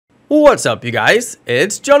What's up, you guys?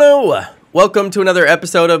 It's Jono! Welcome to another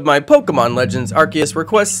episode of my Pokemon Legends Arceus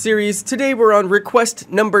request series. Today we're on request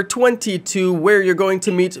number 22, where you're going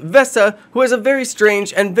to meet Vessa, who has a very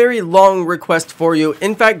strange and very long request for you.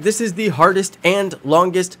 In fact, this is the hardest and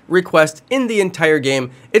longest request in the entire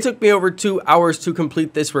game. It took me over 2 hours to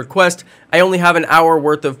complete this request. I only have an hour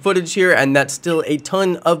worth of footage here, and that's still a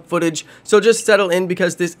ton of footage, so just settle in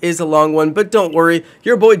because this is a long one. But don't worry,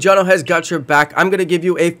 your boy Jono has got your back. I'm going to give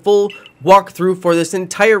you a full walkthrough for this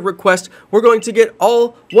entire request. We're going to get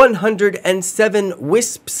all 107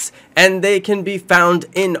 Wisps, and they can be found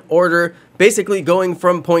in order, basically going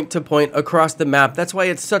from point to point across the map. That's why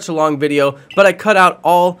it's such a long video, but I cut out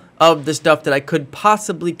all of the stuff that I could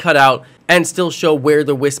possibly cut out and still show where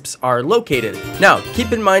the Wisps are located. Now,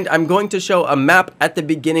 keep in mind, I'm going to show a map at the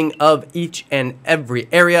beginning of each and every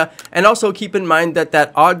area, and also keep in mind that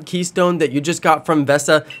that Odd Keystone that you just got from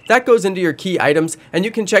Vessa, that goes into your key items, and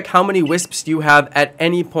you can check how many Wisps you have at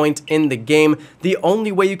any point in the game. The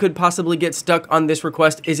only way you could possibly get stuck on this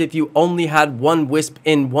request is if you only had one Wisp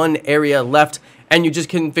in one area left, and you just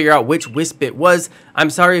couldn't figure out which Wisp it was. I'm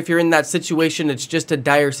sorry if you're in that situation. It's just a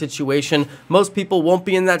dire situation. Most people won't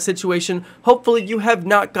be in that situation. Hopefully you have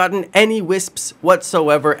not gotten any Wisps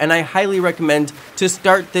whatsoever, and I highly recommend to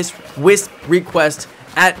start this Wisp request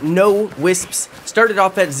at no Wisps. Start it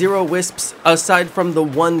off at 0 Wisps, aside from the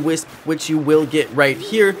 1 Wisp, which you will get right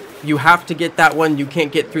here. You have to get that one. You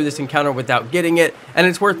can't get through this encounter without getting it. And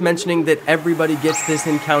it's worth mentioning that everybody gets this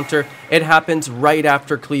encounter. It happens right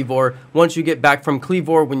after Kleavor. Once you get back from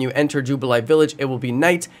Kleavor, when you enter Jubilife Village, it will be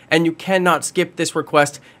night, and you cannot skip this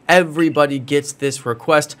request. Everybody gets this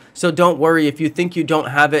request, so don't worry if you think you don't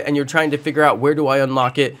have it and you're trying to figure out where do I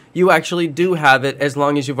unlock it. You actually do have it, as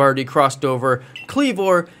long as you've already crossed over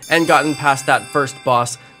Kleavor and gotten past that first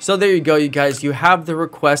boss. So there you go, you guys. You have the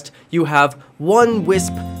request. You have 1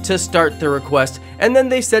 Wisp to start the request, and then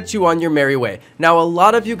they set you on your merry way. Now, a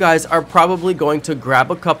lot of you guys are probably going to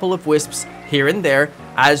grab a couple of Wisps here and there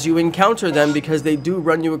as you encounter them, because they do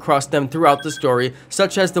run you across them throughout the story,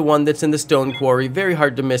 such as the one that's in the stone quarry. Very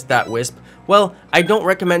hard to miss that Wisp. Well, I don't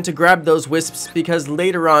recommend to grab those Wisps, because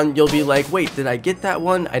later on you'll be like, wait, did I get that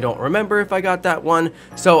one? I don't remember if I got that one.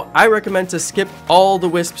 So I recommend to skip all the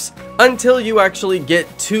Wisps until you actually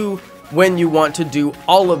get to when you want to do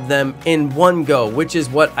all of them in one go, which is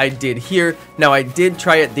what I did here. Now, I did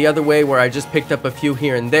try it the other way, where I just picked up a few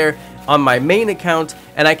here and there on my main account,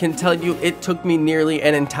 and I can tell you it took me nearly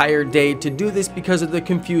an entire day to do this because of the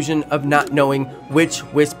confusion of not knowing which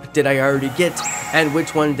Wisp did I already get and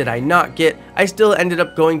which one did I not get. I still ended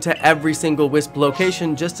up going to every single Wisp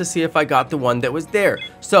location just to see if I got the one that was there.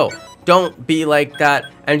 So don't be like that,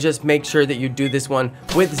 and just make sure that you do this one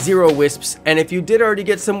with 0 Wisps. And if you did already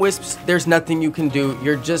get some Wisps, there's nothing you can do.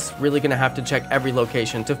 You're just really gonna have to check every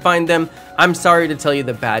location to find them. I'm sorry to tell you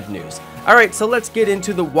the bad news. Alright, so let's get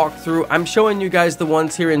into the walkthrough. I'm showing you guys the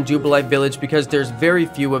ones here in Jubilife Village because there's very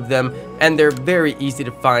few of them, and they're very easy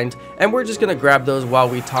to find. And we're just gonna grab those while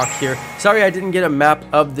we talk here. Sorry I didn't get a map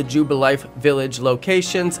of the Jubilife Village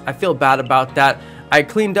locations. I feel bad about that. I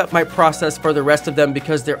cleaned up my process for the rest of them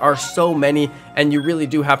because there are so many, and you really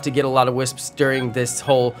do have to get a lot of Wisps during this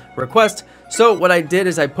whole request. So what I did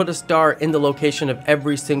is I put a star in the location of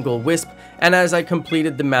every single Wisp, and as I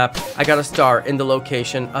completed the map, I got a star in the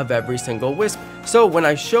location of every single Wisp. So when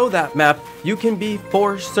I show that map, you can be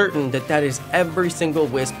for certain that that is every single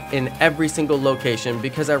Wisp in every single location,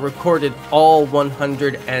 because I recorded all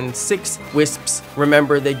 106 Wisps.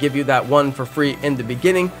 Remember, they give you that one for free in the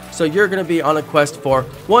beginning, so you're going to be on a quest for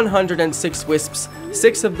 106 Wisps.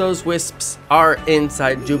 6 of those Wisps are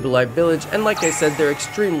inside Jubilife Village, and like I said, they're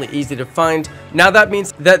extremely easy to find. Now that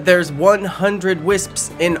means that there's 100 Wisps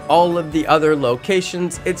in all of the other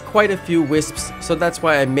locations. It's quite a few Wisps, so that's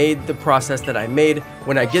why I made the process that I made.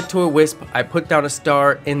 When I get to a Wisp, I put down a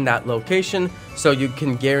star in that location, so you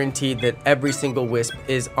can guarantee that every single Wisp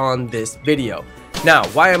is on this video. Now,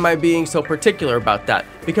 why am I being so particular about that?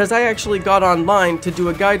 Because I actually got online to do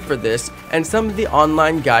a guide for this, and some of the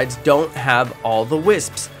online guides don't have all the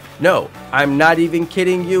Wisps. No, I'm not even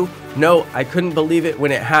kidding you. No, I couldn't believe it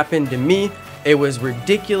when it happened to me. It was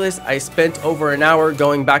ridiculous. I spent over an hour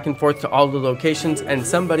going back and forth to all the locations, and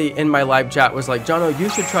somebody in my live chat was like, Jono, you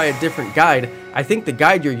should try a different guide. I think the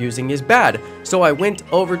guide you're using is bad. So I went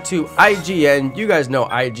over to IGN. You guys know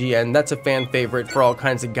IGN. That's a fan favorite for all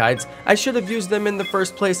kinds of guides. I should have used them in the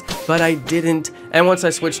first place, but I didn't. And once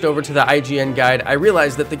I switched over to the IGN guide, I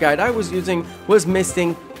realized that the guide I was using was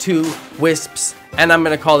missing 2 Wisps, and I'm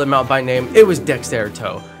going to call them out by name. It was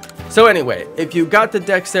Dexerto. So anyway, if you got the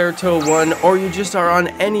Dexerto one or you just are on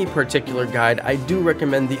any particular guide, I do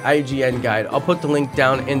recommend the IGN guide. I'll put the link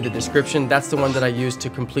down in the description. That's the one that I used to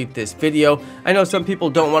complete this video. I know some people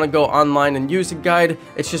don't want to go online and use a guide.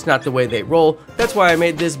 It's just not the way they roll. That's why I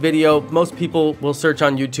made this video. Most people will search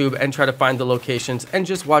on YouTube and try to find the locations and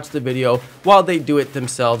just watch the video while they do it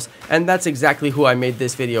themselves. And that's exactly who I made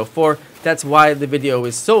this video for. That's why the video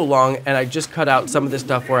is so long, and I just cut out some of the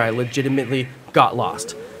stuff where I legitimately got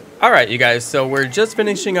lost. Alright you guys, so we're just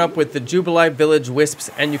finishing up with the Jubilife Village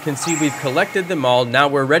Wisps, and you can see we've collected them all. Now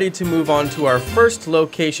we're ready to move on to our first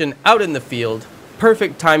location out in the field.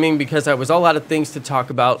 Perfect timing because I was all out of things to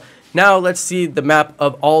talk about. Now let's see the map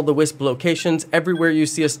of all the Wisp locations. Everywhere you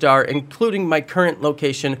see a star, including my current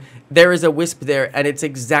location, there is a Wisp there, and it's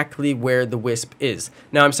exactly where the Wisp is.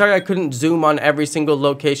 Now I'm sorry I couldn't zoom on every single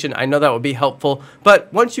location. I know that would be helpful,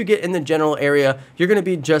 but once you get in the general area, you're going to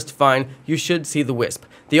be just fine. You should see the Wisp.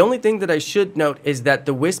 The only thing that I should note is that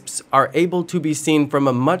the Wisps are able to be seen from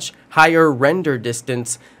a much higher render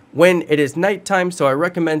distance when it is nighttime, so I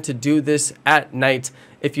recommend to do this at night.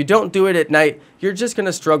 If you don't do it at night, you're just going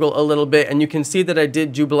to struggle a little bit, and you can see that I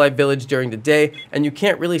did Jubilife Village during the day, and you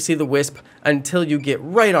can't really see the Wisp until you get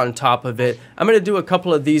right on top of it. I'm going to do a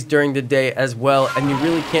couple of these during the day as well, and you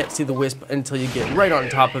really can't see the Wisp until you get right on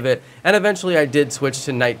top of it. And eventually I did switch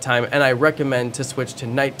to nighttime, and I recommend to switch to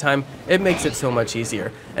nighttime. It makes it so much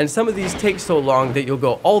easier. And some of these take so long that you'll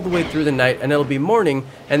go all the way through the night, and it'll be morning,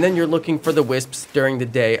 and then you're looking for the Wisps during the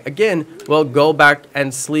day. Again, well, go back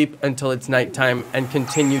and sleep until it's nighttime and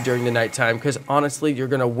continue during the nighttime, because honestly, you're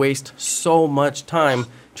going to waste so much time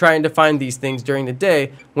trying to find these things during the day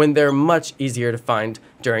when they're much easier to find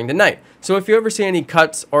during the night. So if you ever see any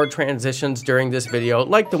cuts or transitions during this video,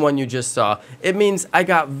 like the one you just saw, it means I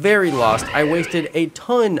got very lost. I wasted a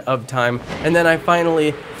ton of time, and then I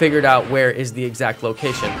finally figured out where is the exact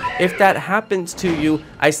location. If that happens to you,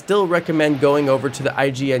 I still recommend going over to the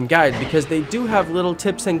IGN guide, because they do have little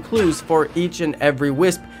tips and clues for each and every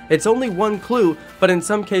Wisp. It's only one clue, but in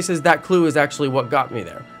some cases that clue is actually what got me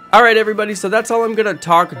there. Alright everybody, so that's all I'm going to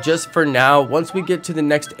talk just for now. Once we get to the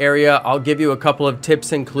next area, I'll give you a couple of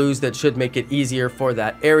tips and clues that should make it easier for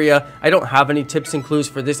that area. I don't have any tips and clues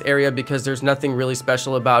for this area because there's nothing really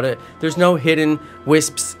special about it. There's no hidden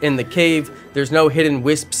Wisps in the cave. There's no hidden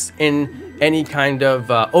Wisps in any kind of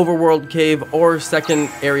overworld cave or second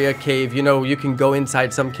area cave. You know, you can go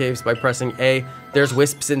inside some caves by pressing A. There's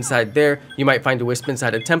Wisps inside there. You might find a Wisp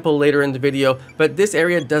inside a temple later in the video, but this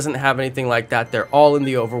area doesn't have anything like that. They're all in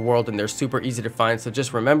the overworld, and they're super easy to find, so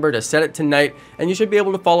just remember to set it to night, and you should be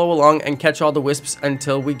able to follow along and catch all the Wisps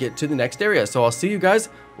until we get to the next area. So I'll see you guys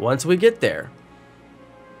once we get there.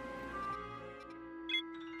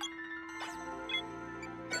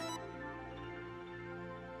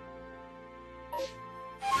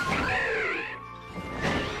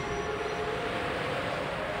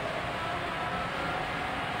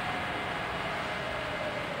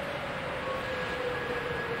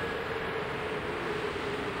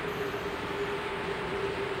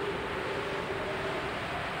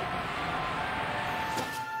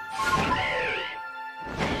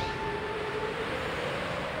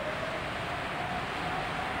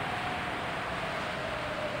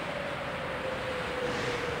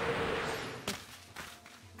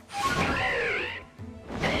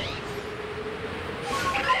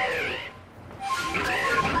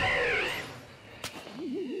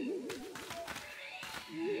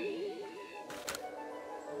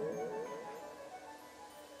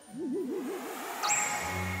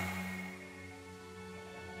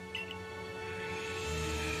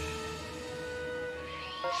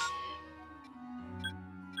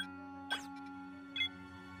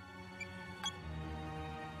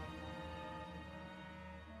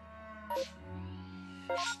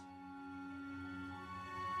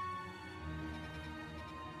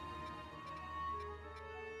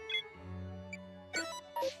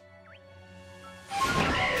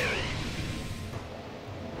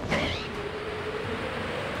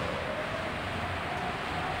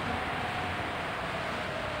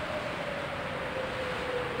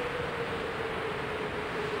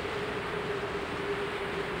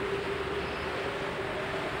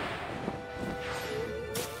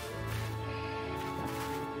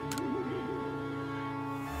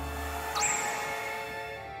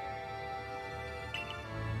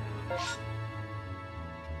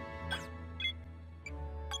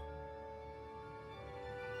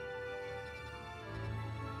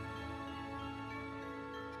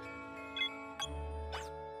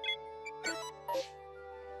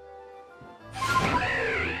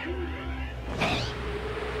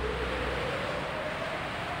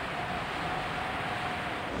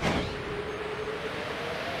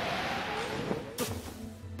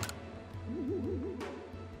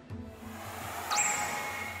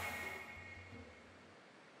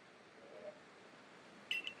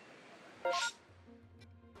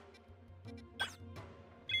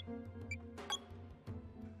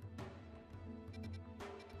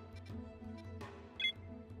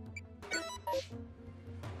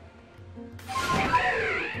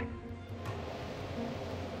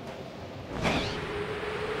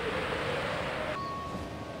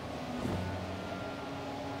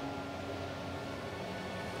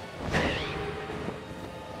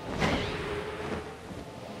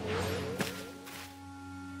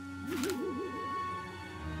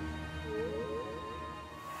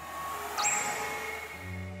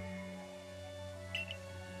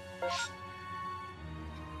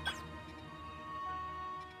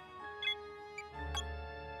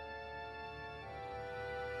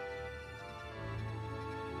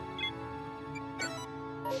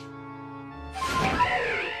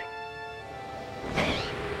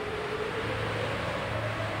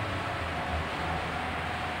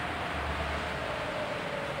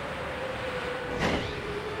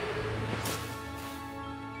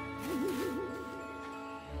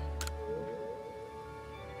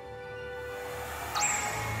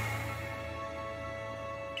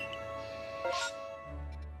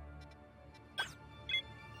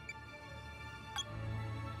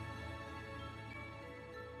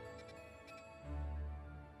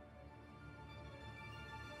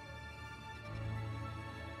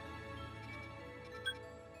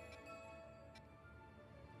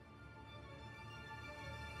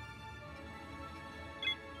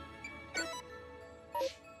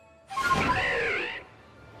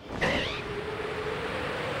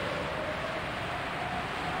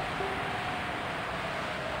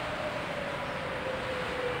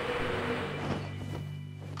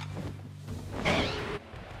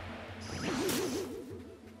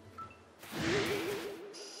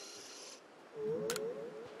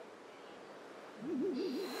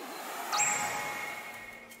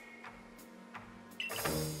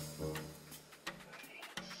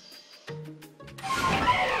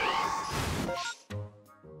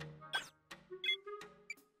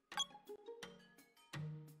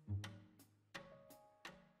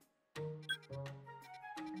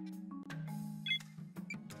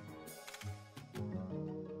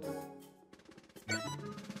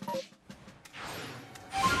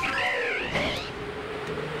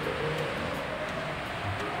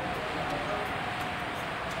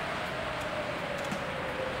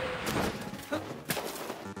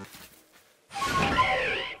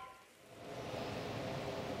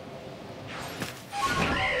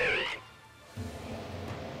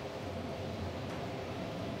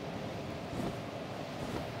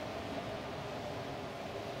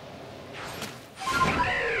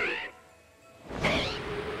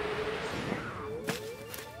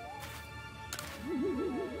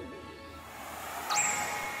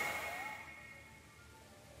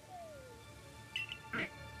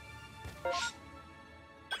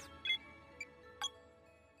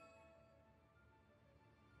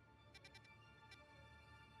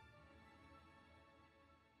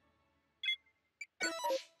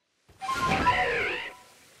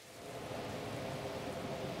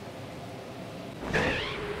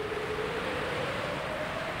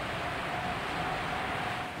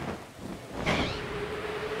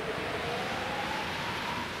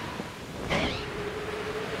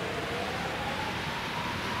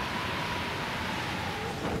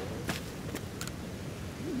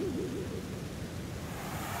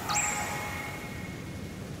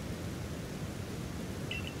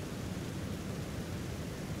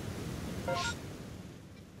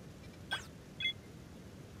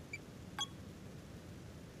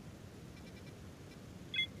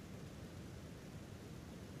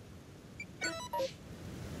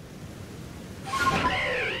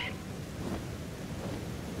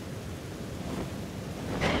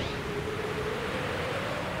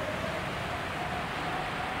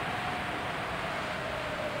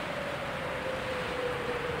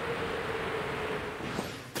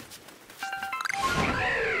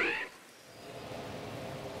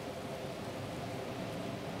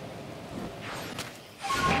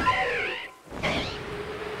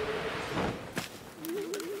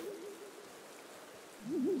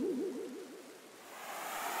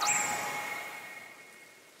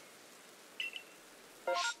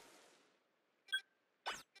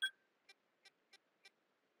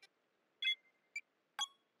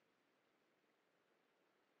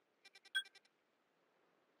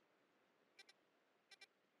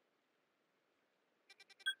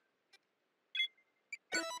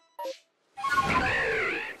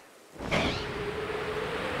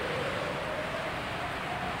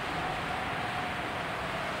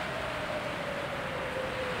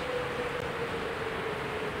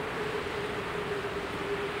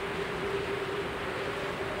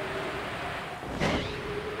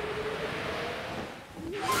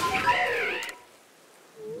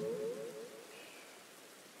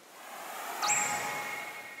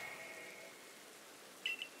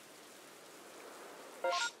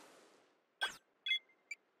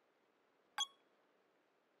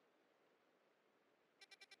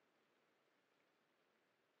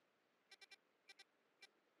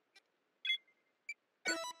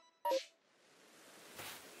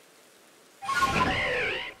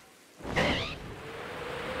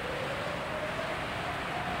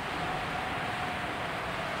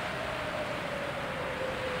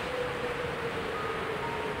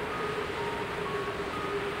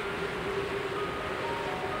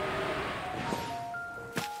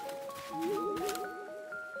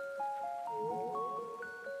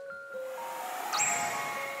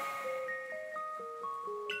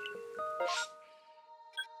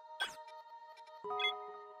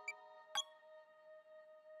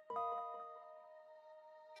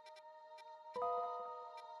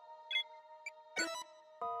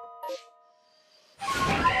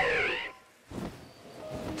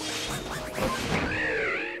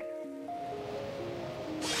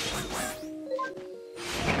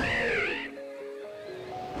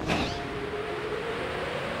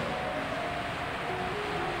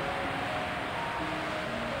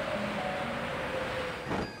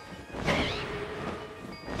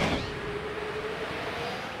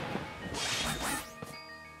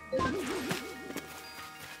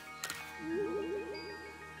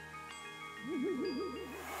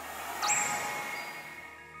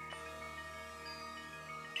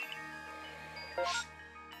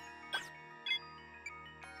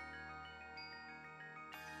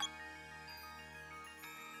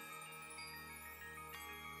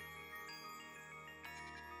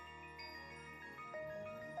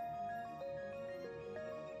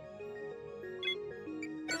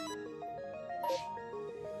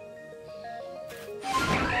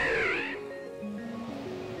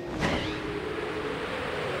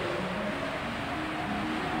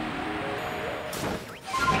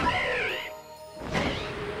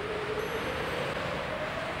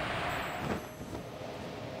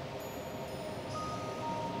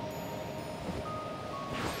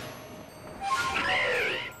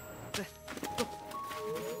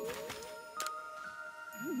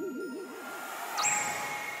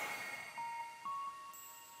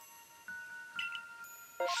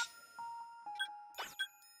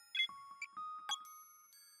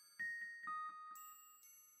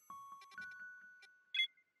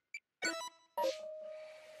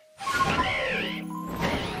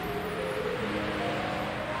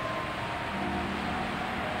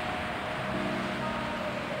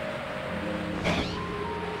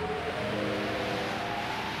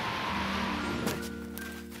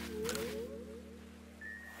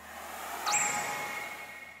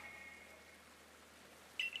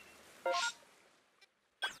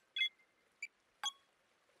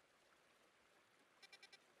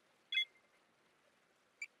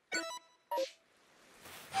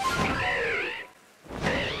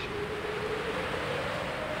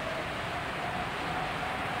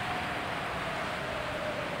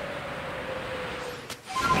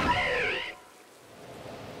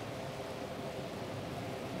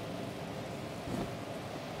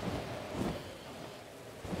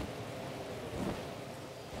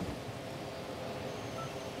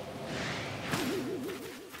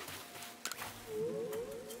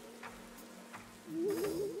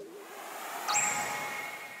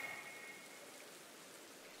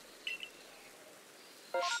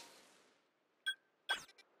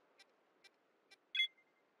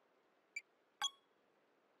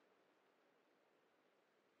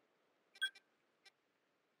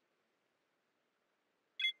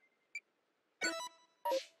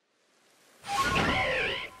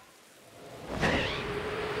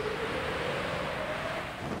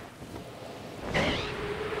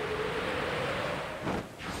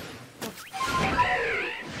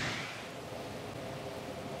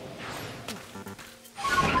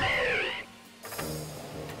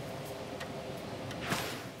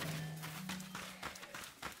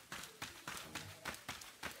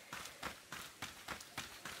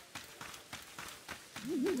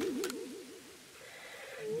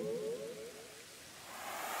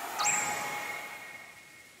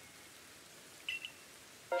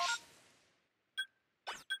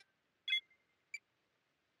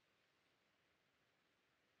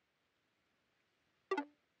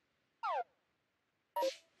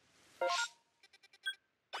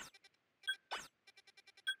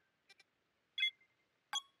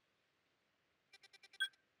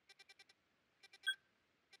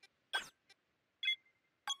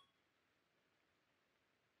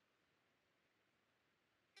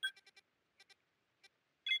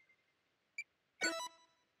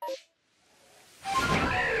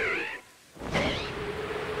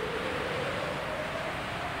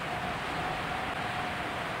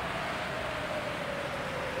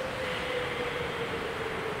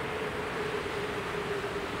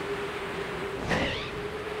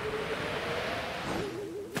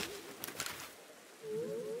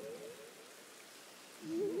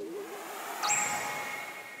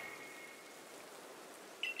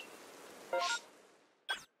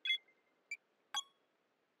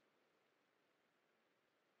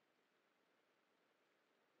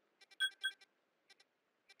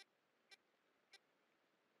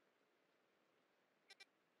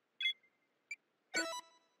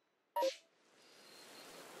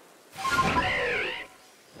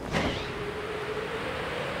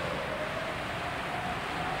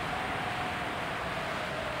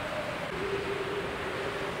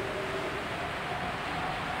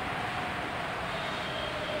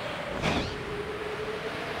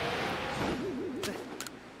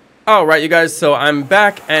 Alright you guys, so I'm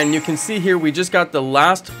back and you can see here we just got the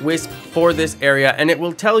last wisp for this area, and it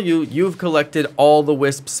will tell you you've collected all the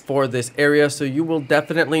wisps for this area, so you will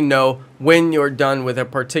definitely know when you're done with a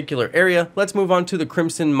particular area. Let's move on to the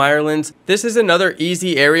Crimson Mirelands. This is another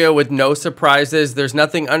easy area with no surprises. There's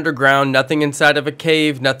nothing underground, nothing inside of a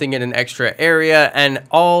cave, nothing in an extra area, and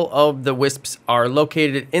all of the wisps are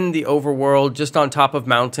located in the overworld, just on top of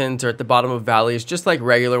mountains or at the bottom of valleys, just like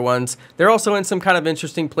regular ones. They're also in some kind of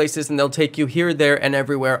interesting places, and they'll take you here, there, and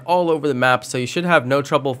everywhere all over the map, so you should have no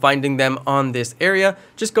trouble finding them on this area.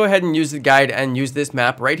 Just go ahead and use the guide and use this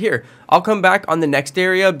map right here. I'll come back on the next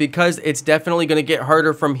area because it's definitely going to get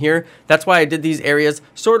harder from here. That's why I did these areas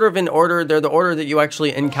sort of in order. They're the order that you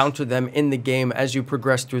actually encounter them in the game as you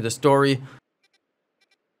progress through the story.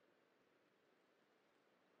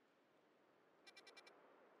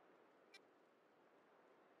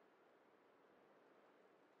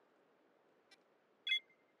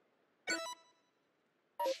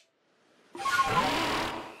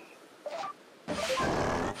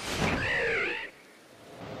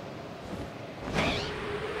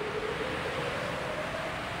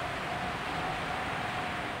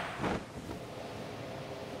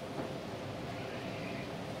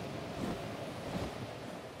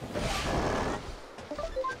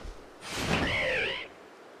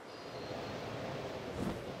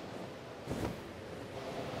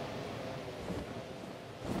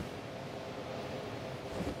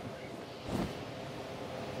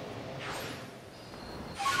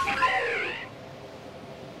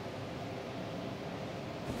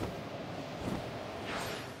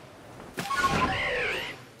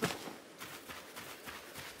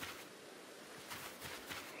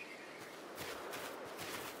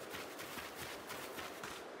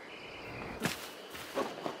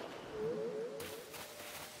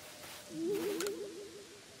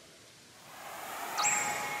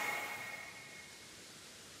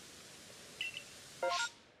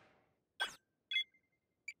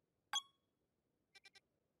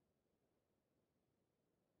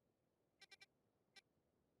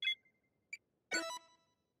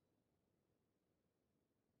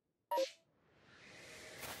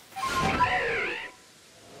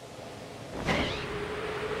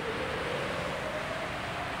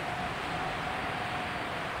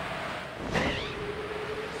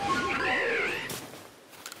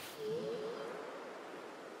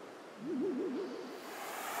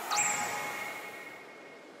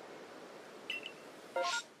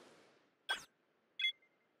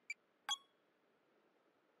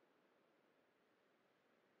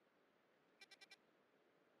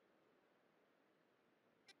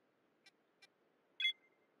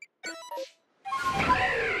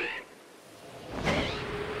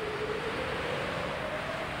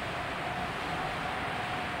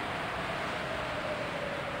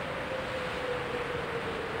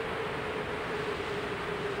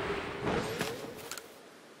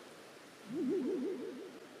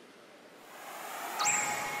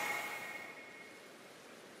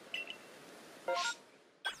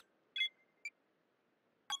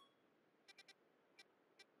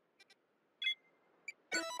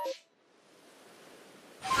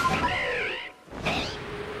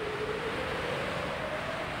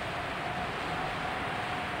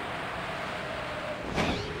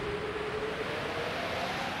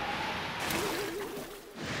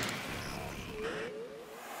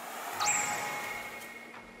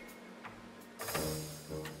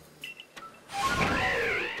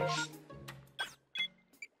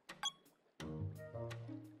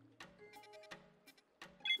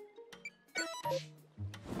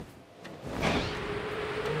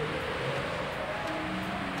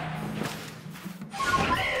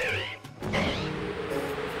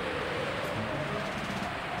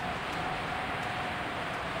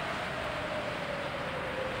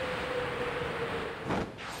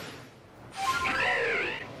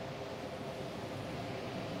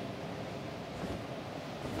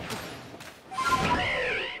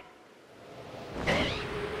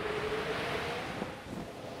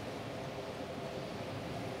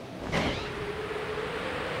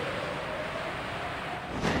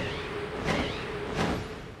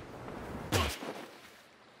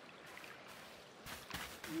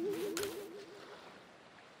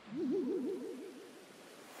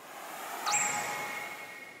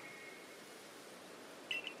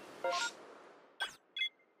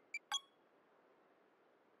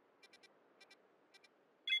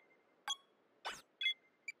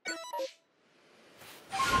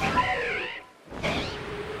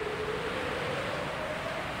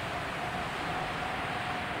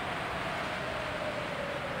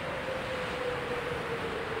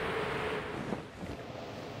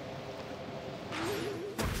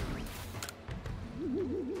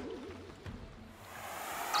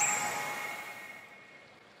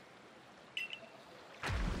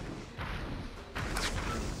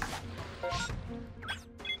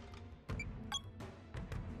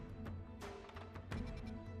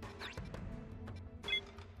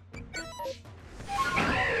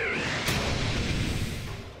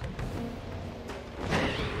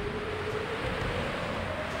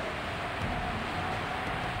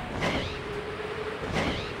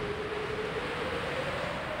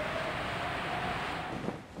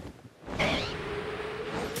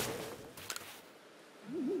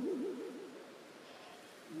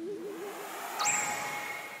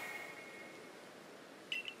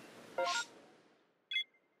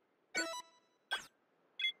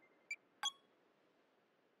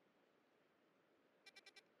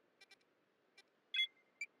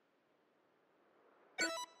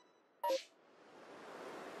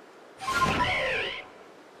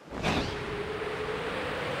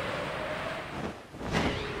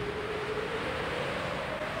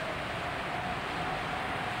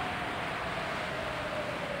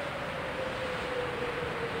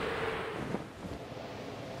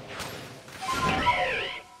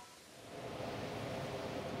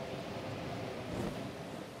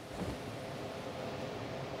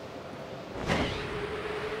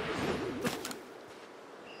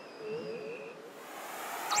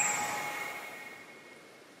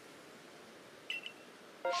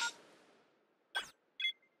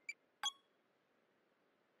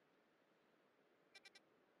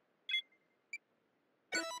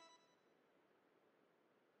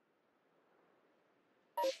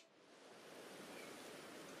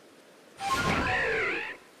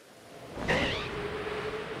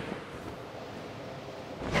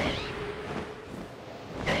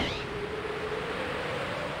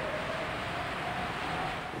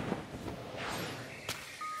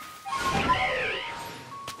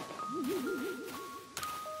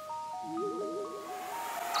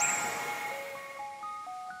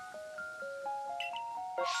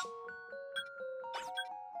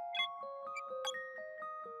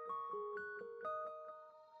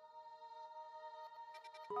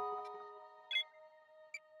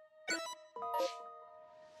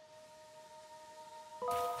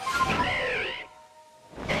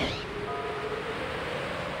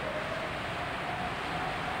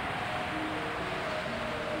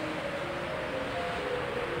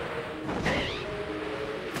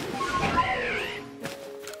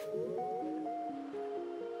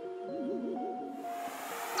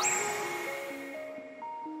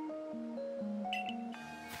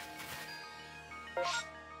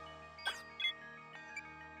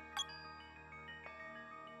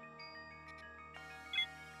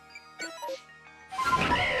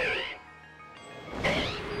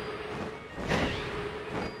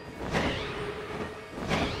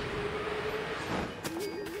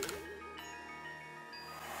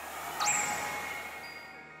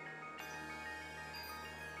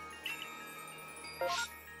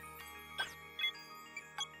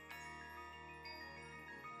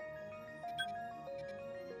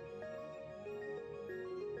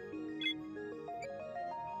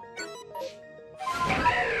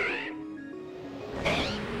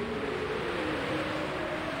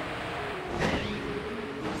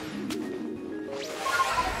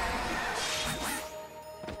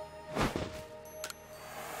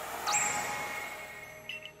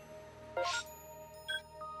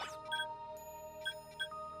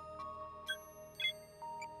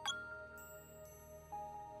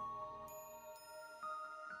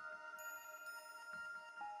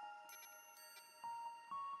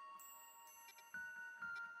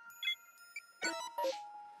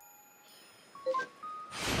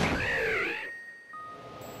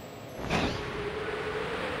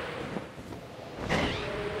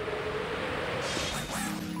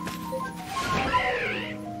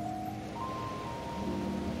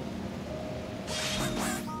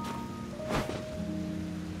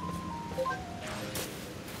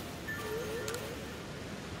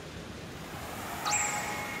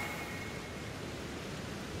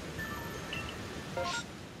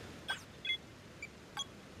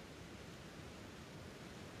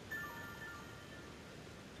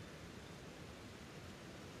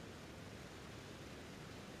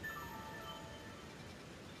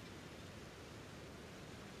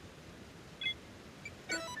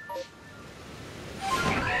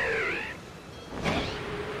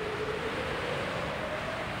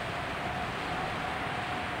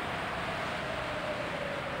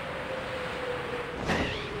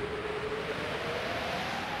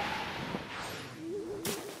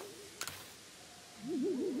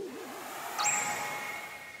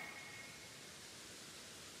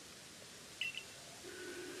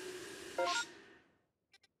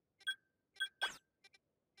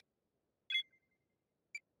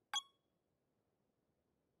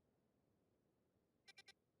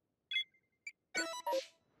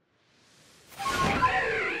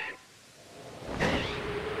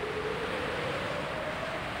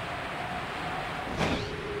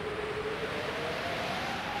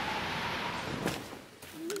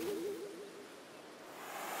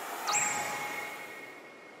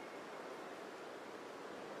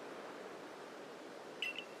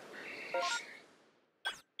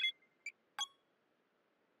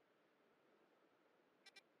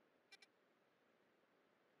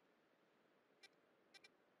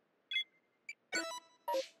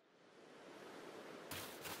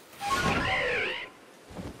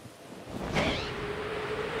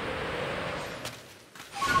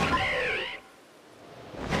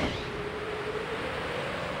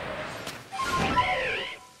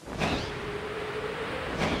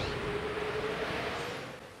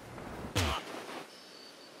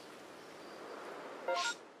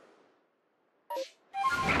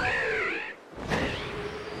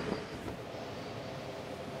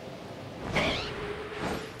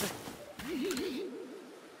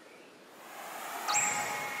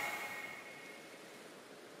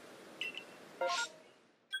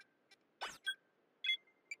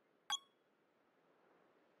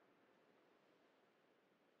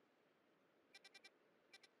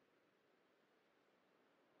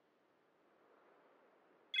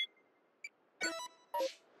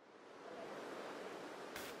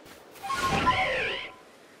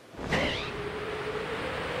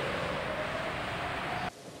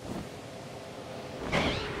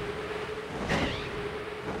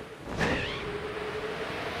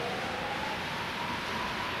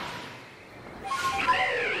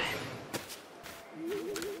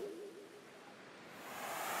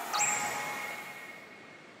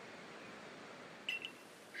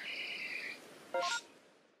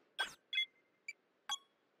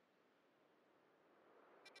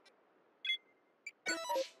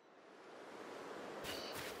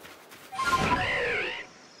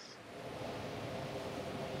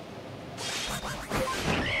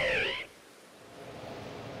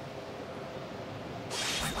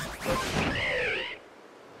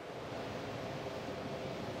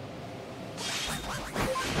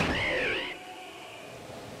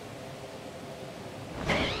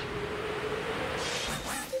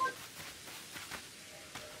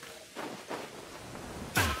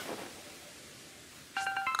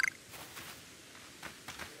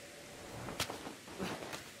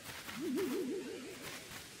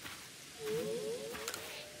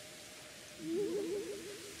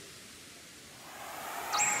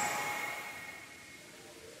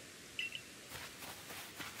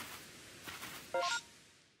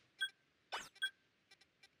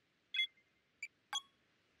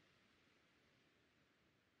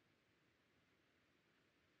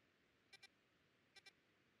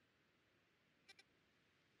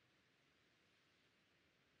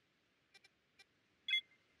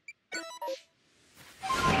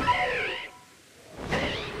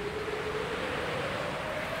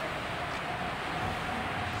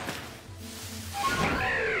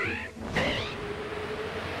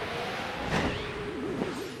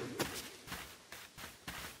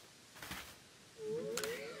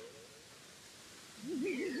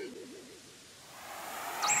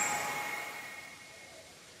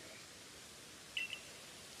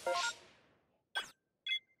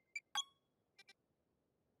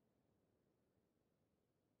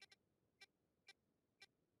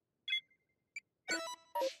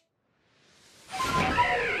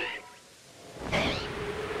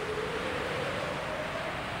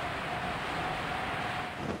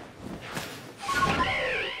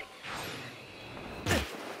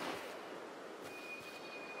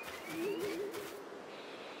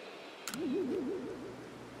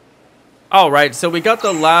 Alright, so we got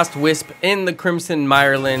the last Wisp in the Crimson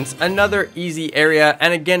Mirelands, another easy area,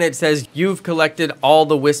 and again it says you've collected all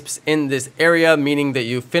the Wisps in this area, meaning that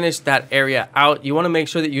you've finished that area out. You want to make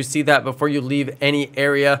sure that you see that before you leave any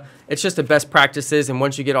area. It's just the best practices, and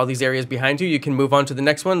once you get all these areas behind you, you can move on to the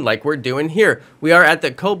next one like we're doing here. We are at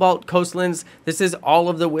the Cobalt Coastlands. This is all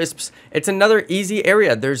of the Wisps. It's another easy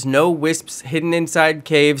area. There's no Wisps hidden inside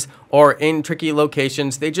caves or in tricky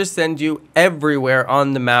locations. They just send you everywhere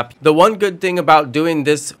on the map. The one good thing about doing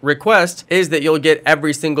this request is that you'll get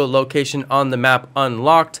every single location on the map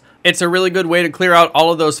unlocked. It's a really good way to clear out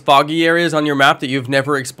all of those foggy areas on your map that you've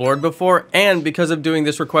never explored before, and because of doing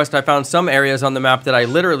this request, I found some areas on the map that I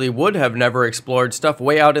literally would have never explored, stuff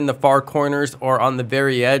way out in the far corners or on the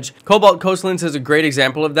very edge. Cobalt Coastlands is a great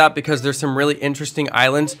example of that because there's some really interesting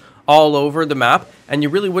islands all over the map, and you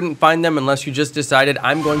really wouldn't find them unless you just decided,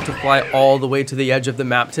 I'm going to fly all the way to the edge of the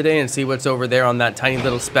map today and see what's over there on that tiny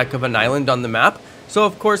little speck of an island on the map. So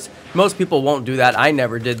of course, most people won't do that. I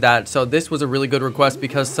never did that. So this was a really good request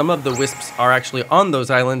because some of the Wisps are actually on those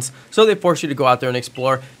islands. So they force you to go out there and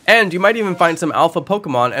explore. And you might even find some alpha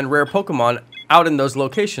Pokemon and rare Pokemon out in those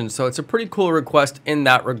locations. So it's a pretty cool request in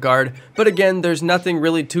that regard. But again, there's nothing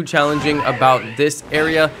really too challenging about this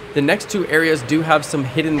area. The next two areas do have some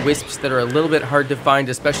hidden Wisps that are a little bit hard to find,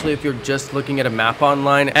 especially if you're just looking at a map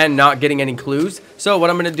online and not getting any clues. So what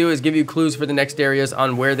I'm going to do is give you clues for the next areas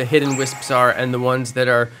on where the hidden Wisps are and the ones that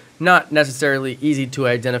are not necessarily easy to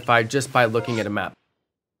identify just by looking at a map.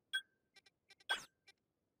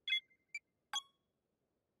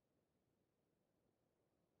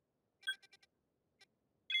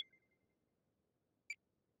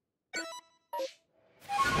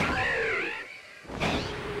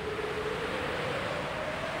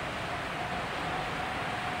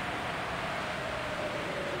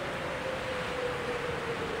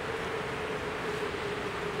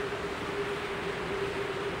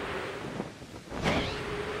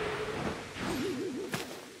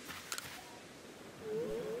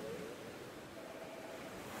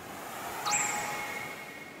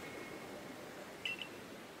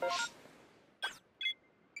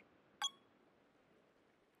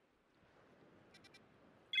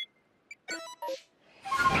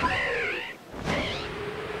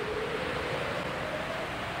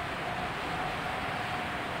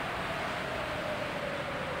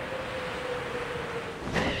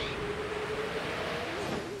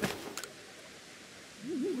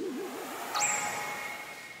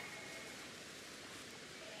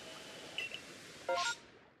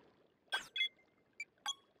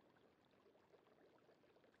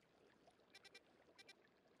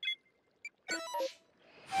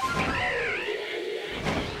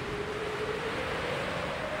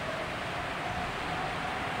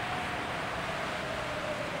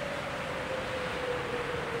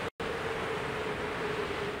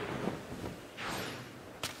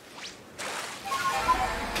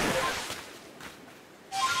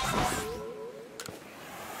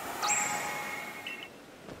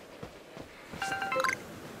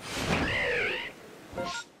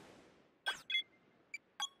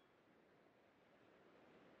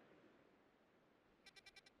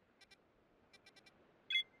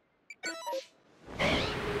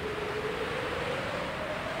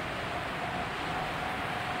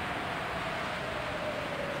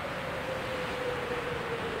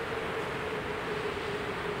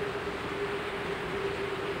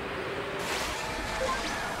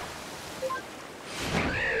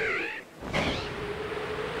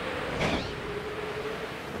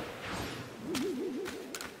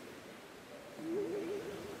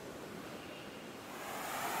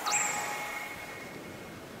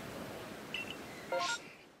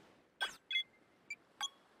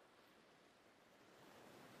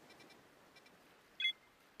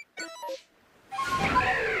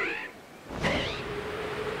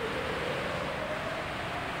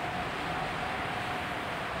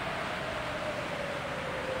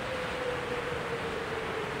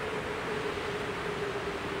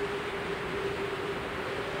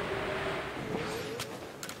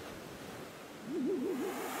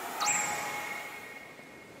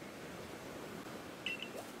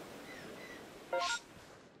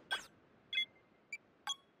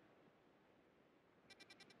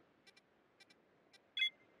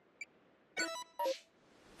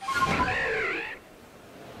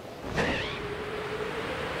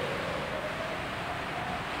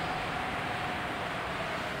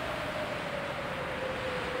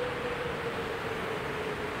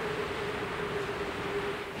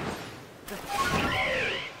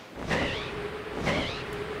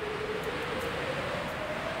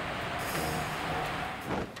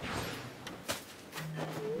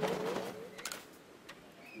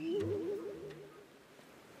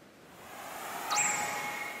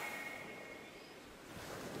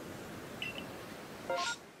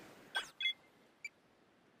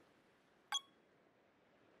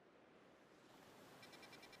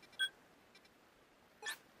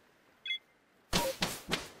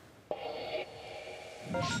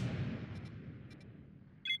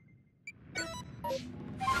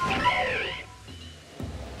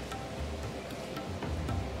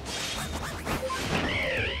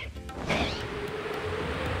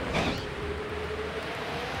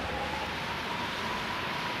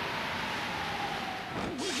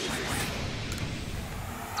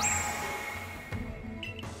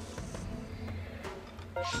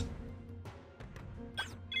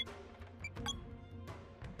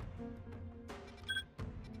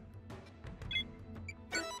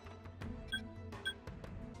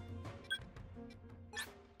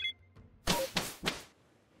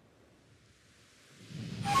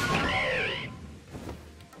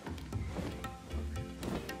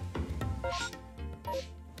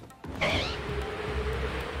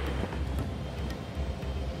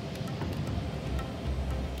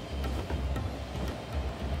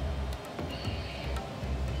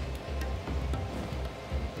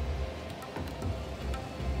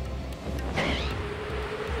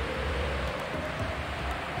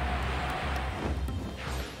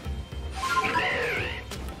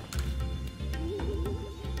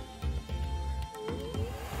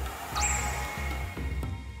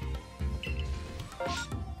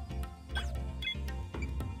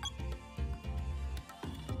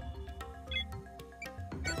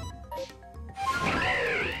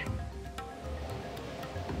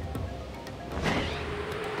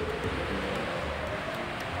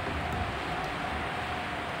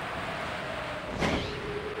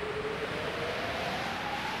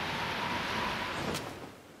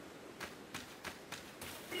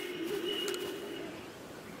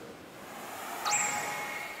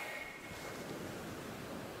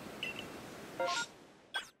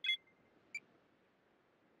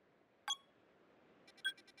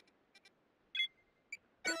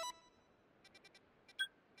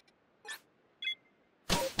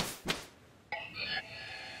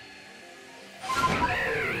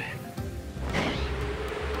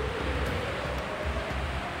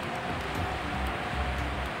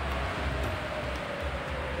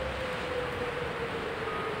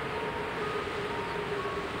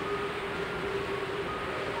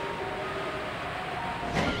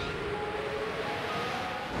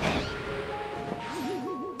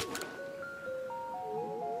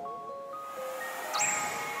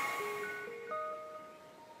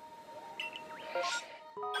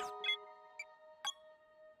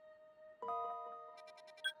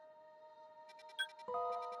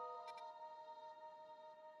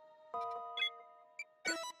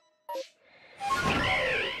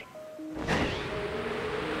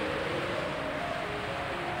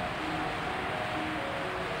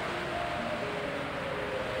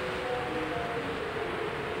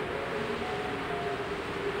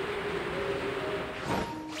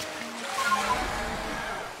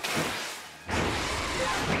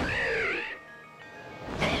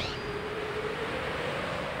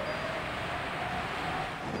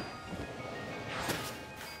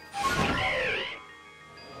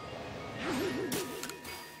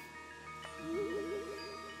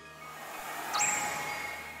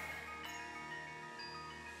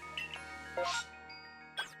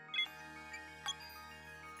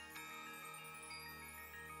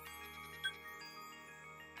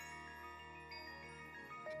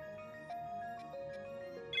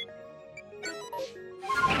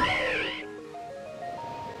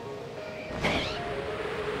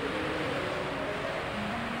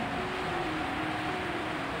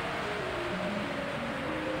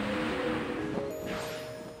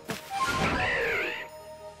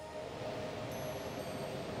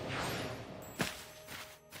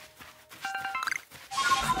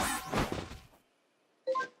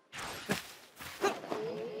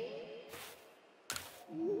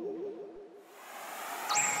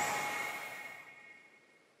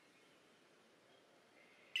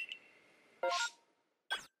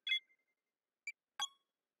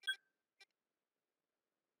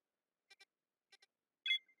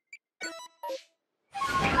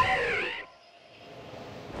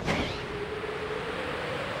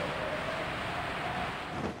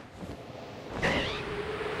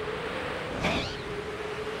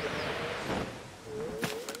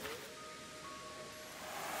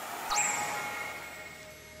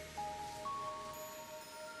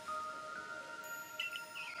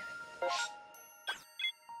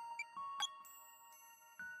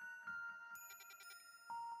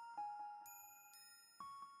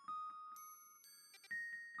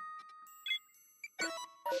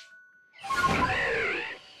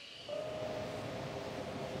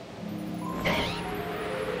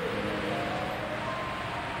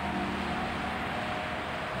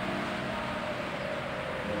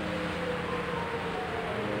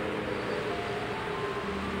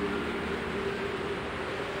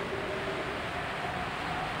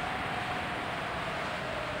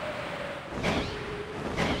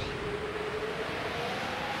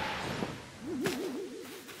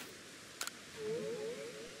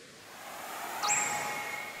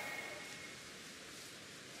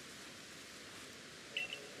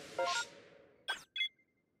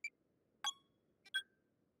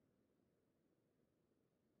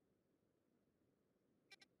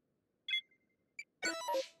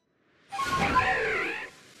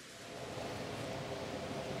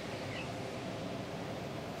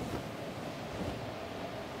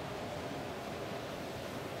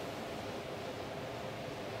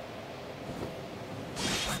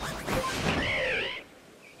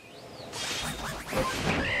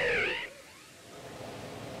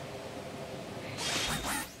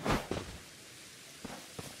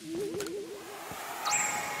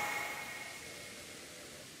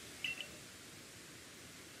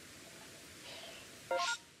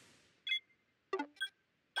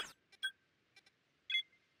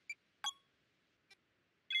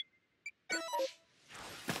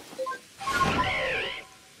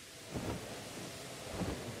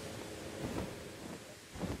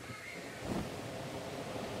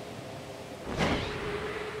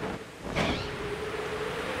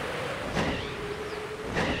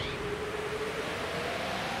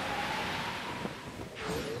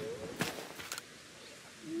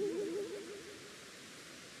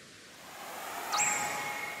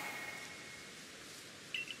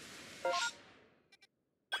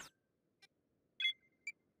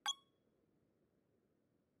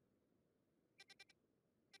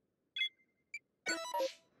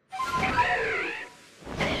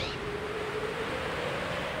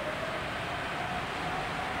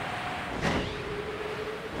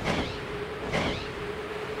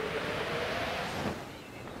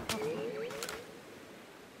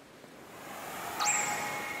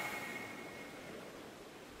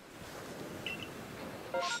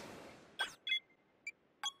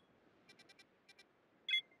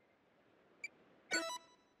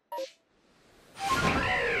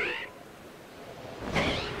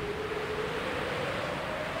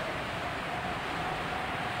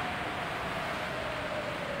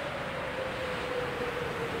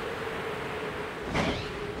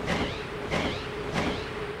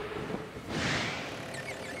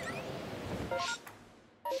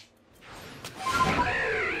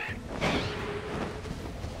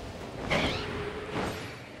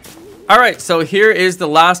 Alright, so here is the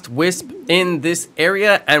last Wisp in this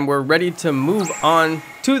area, and we're ready to move on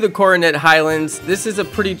to the Coronet Highlands. This is a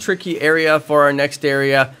pretty tricky area for our next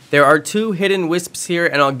area. There are 2 hidden Wisps here,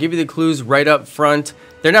 and I'll give you the clues right up front.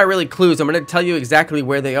 They're not really clues, I'm going to tell you exactly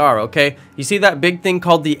where they are, okay? You see that big thing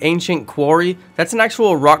called the Ancient Quarry? That's an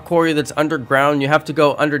actual rock quarry that's underground. You have to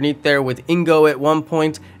go underneath there with Ingo at one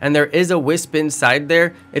point, and there is a Wisp inside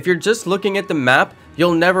there. If you're just looking at the map,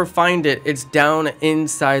 you'll never find it. It's down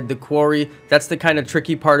inside the quarry. That's the kind of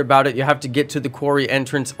tricky part about it. You have to get to the quarry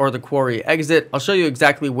entrance or the quarry exit. I'll show you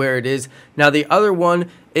exactly where it is. Now the other one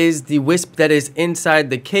is the Wisp that is inside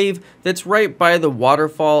the cave that's right by the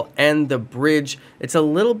waterfall and the bridge. It's a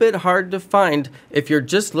little bit hard to find. If you're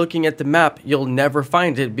just looking at the map, you'll never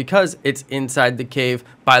find it because it's inside the cave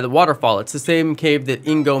by the waterfall. It's the same cave that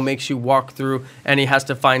Ingo makes you walk through, and he has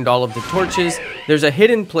to find all of the torches. There's a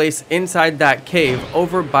hidden place inside that cave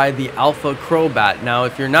over by the Alpha Crobat. Now,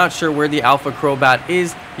 if you're not sure where the Alpha Crobat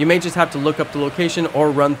is, you may just have to look up the location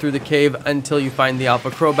or run through the cave until you find the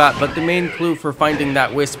Alpha Crobat, but the main clue for finding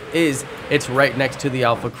that Wisp is it's right next to the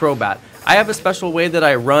Alpha Crobat. I have a special way that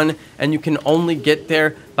I run, and you can only get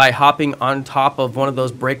there by hopping on top of one of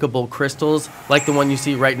those breakable crystals, like the one you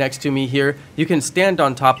see right next to me here. You can stand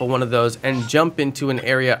on top of one of those and jump into an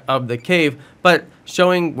area of the cave, but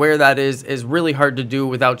showing where that is really hard to do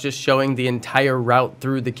without just showing the entire route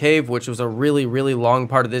through the cave, which was a really long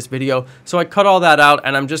part of this video. So I cut all that out,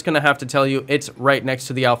 and I'm just gonna have to tell you it's right next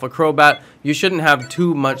to the Alpha Crobat. You shouldn't have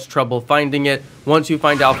too much trouble finding it. Once you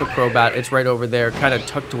find Alpha Crobat, it's right over there, kind of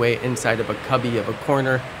tucked away inside of a cubby of a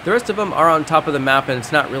corner. The rest of them are on top of the map, and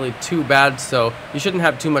it's not really too bad, so you shouldn't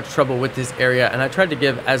have too much trouble with this area. And I tried to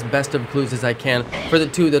give as best of clues as I can for the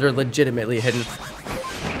 2 that are legitimately hidden.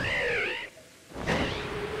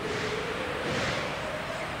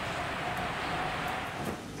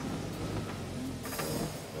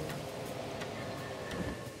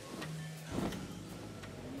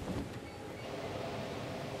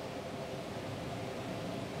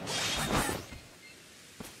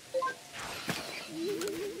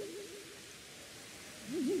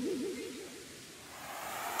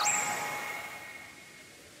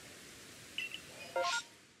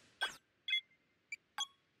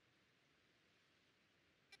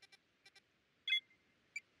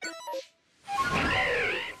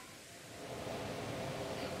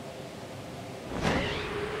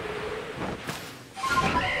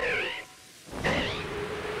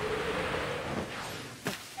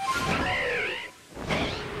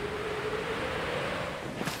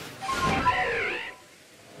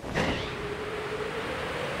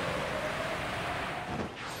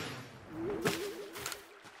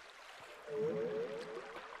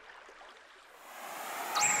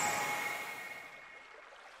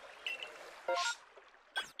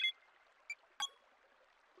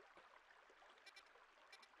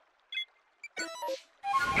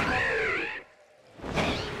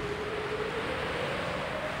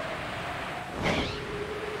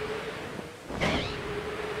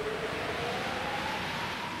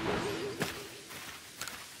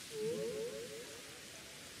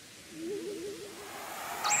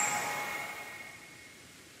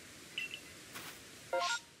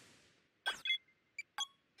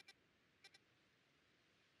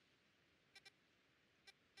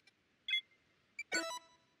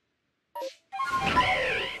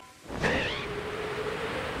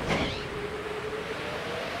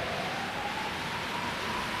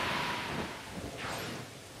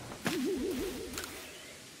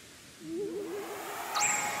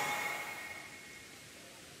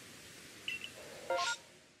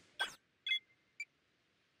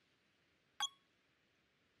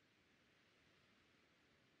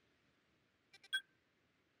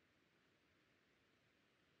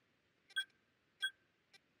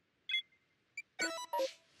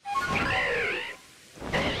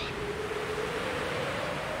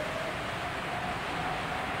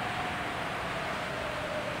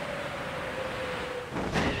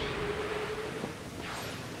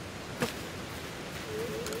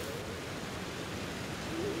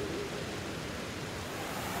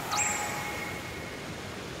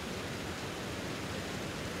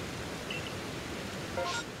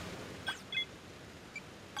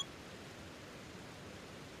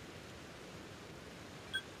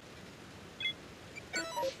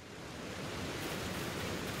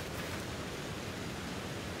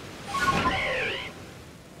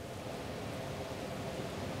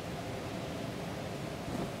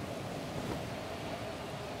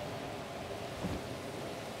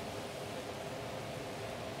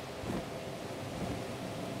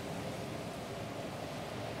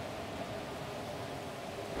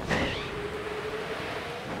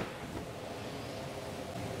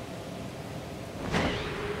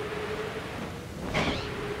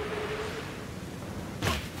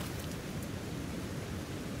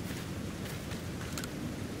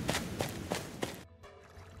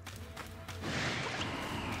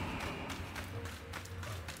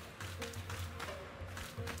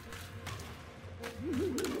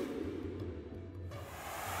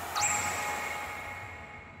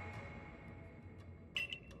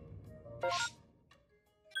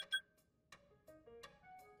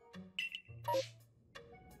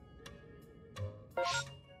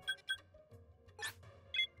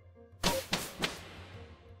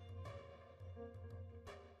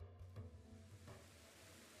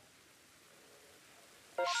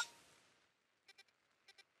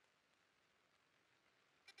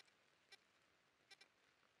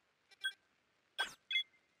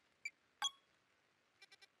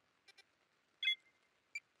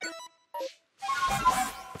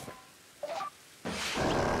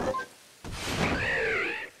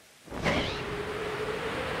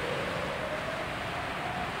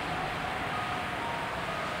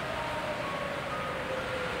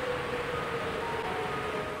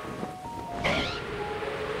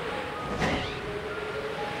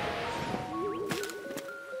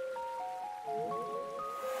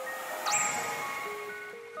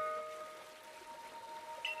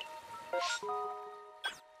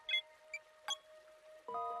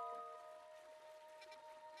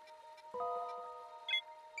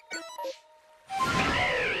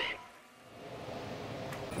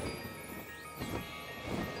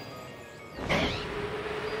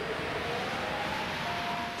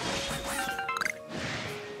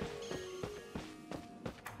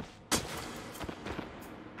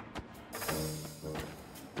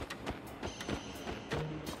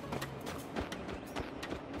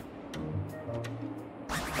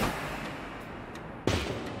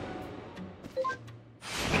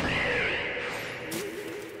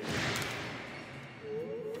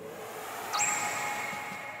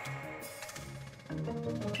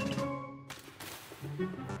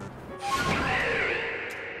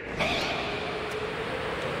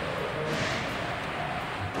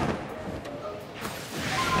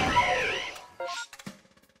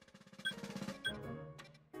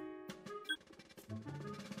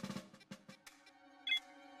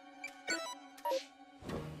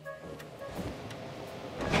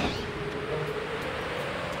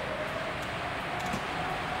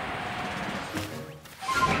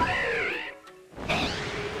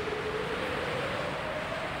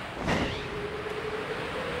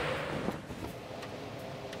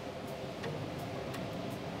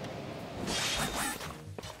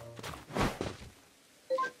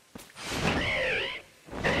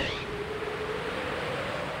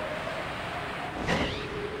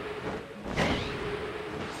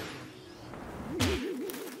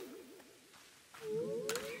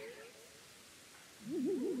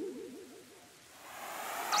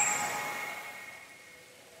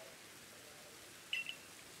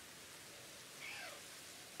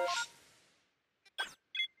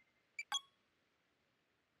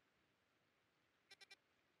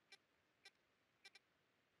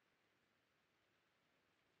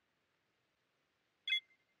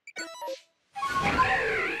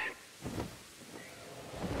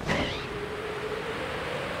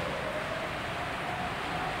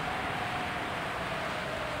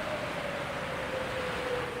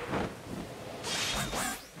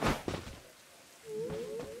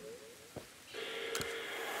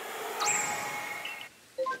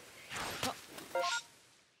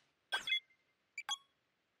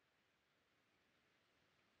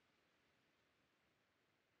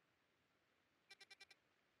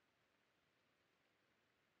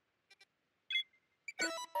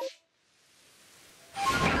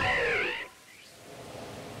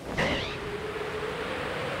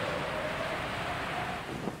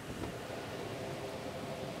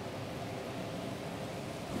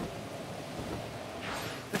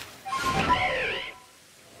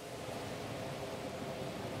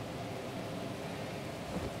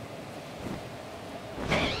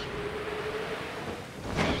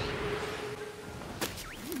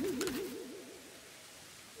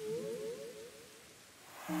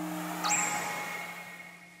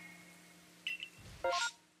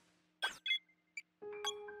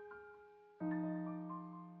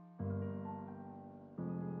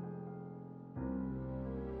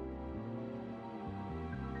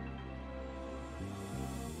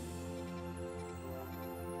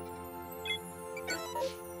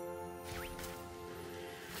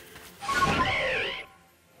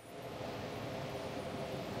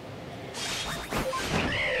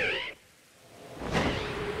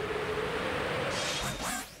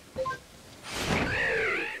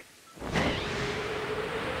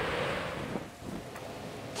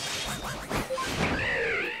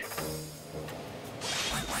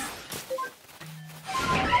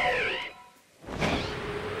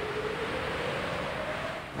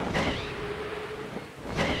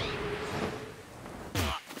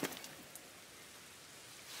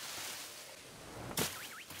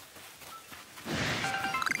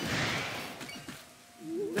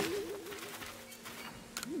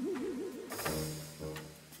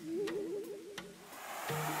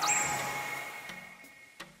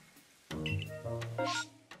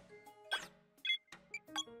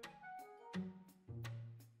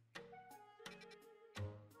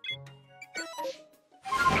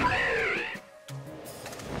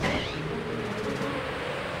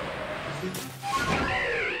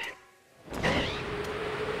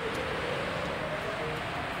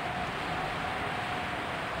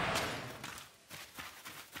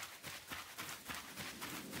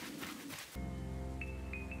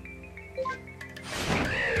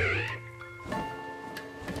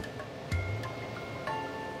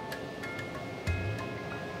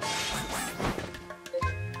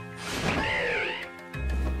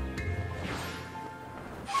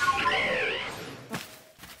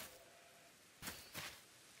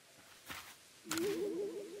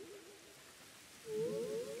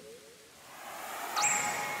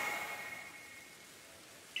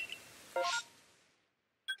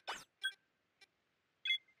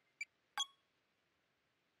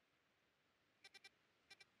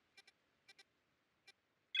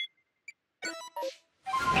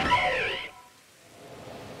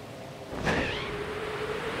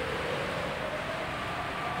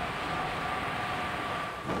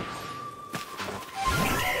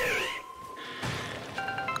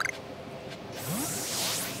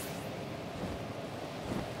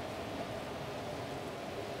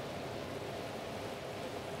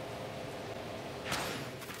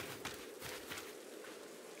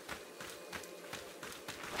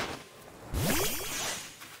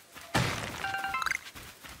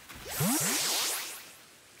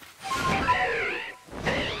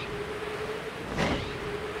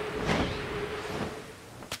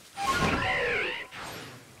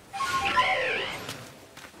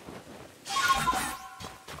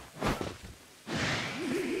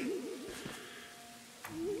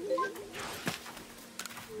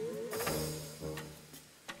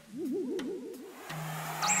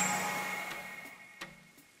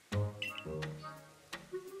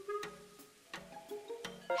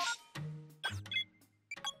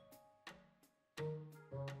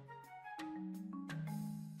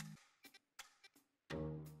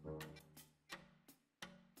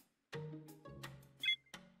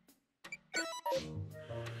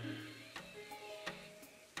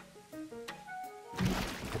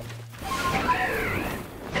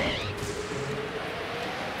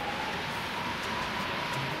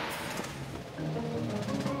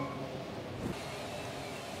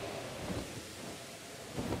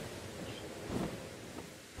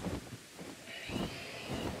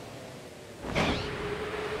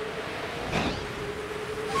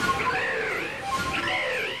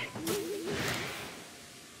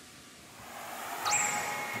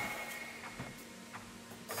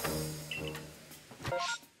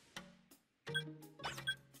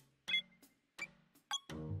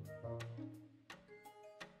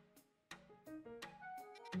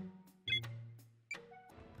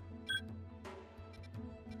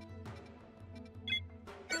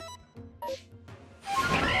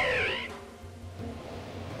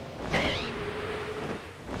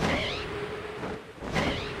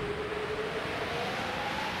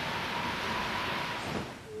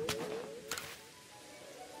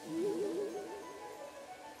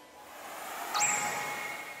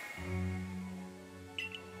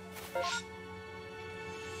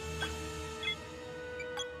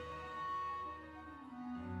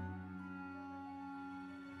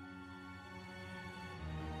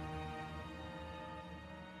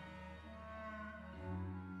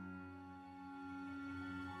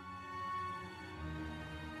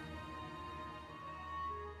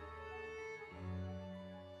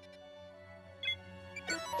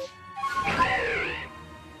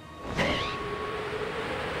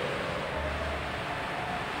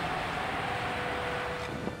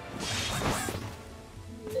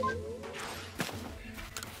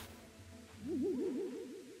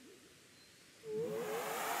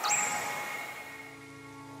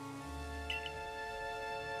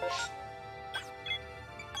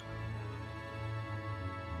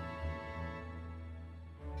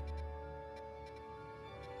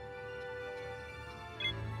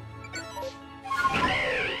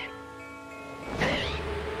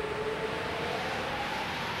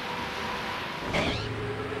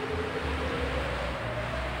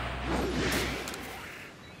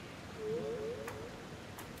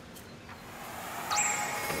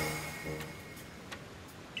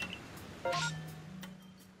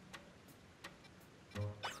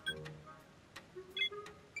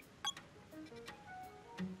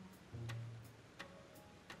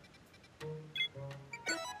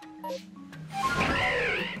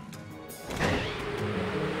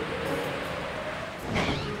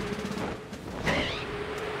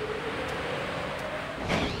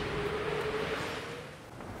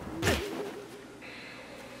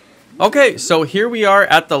 Okay, so here we are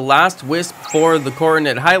at the last wisp for the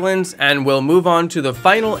Coronet Highlands, and we'll move on to the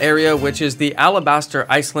final area, which is the Alabaster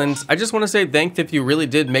Icelands. I just want to say thanks if you really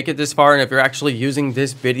did make it this far, and if you're actually using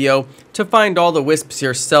this video to find all the wisps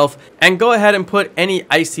yourself, and go ahead and put any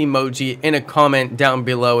ice emoji in a comment down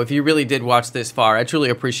below if you really did watch this far. I truly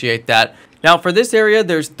appreciate that. Now for this area,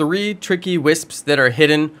 there's 3 tricky wisps that are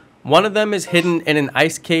hidden. One of them is hidden in an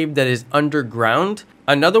ice cave that is underground.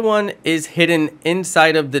 Another one is hidden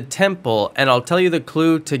inside of the temple, and I'll tell you the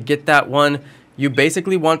clue to get that one. You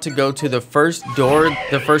basically want to go to the first door,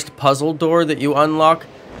 the first puzzle door that you unlock.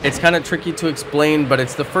 It's kind of tricky to explain, but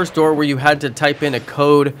it's the first door where you had to type in a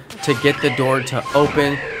code to get the door to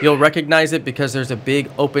open. You'll recognize it because there's a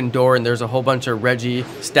big open door and there's a whole bunch of Reggie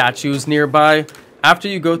statues nearby. After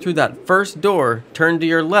you go through that first door, turn to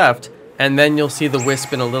your left, and then you'll see the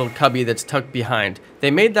wisp in a little cubby that's tucked behind.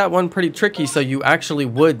 They made that one pretty tricky so you actually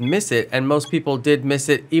would miss it, and most people did miss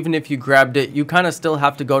it. Even if you grabbed it, you kind of still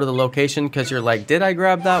have to go to the location because you're like, did I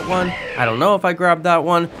grab that one? I don't know if I grabbed that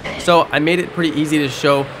one. So I made it pretty easy to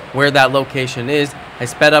show where that location is. I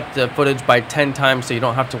sped up the footage by 10 times so you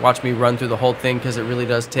don't have to watch me run through the whole thing because it really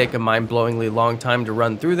does take a mind-blowingly long time to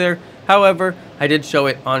run through there. However, I did show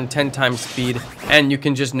it on 10 times speed, and you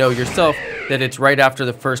can just know yourself that it's right after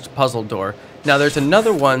the first puzzle door. Now there's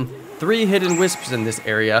another one, 3 hidden wisps in this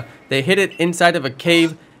area. They hid it inside of a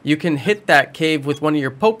cave. You can hit that cave with one of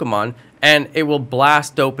your Pokemon and it will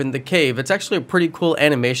blast open the cave. It's actually a pretty cool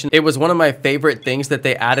animation. It was one of my favorite things that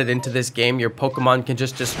they added into this game. Your Pokemon can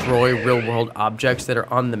just destroy real world objects that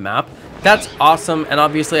are on the map. That's awesome, and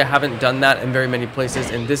obviously I haven't done that in very many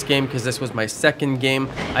places in this game because this was my second game.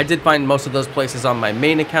 I did find most of those places on my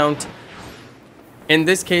main account. In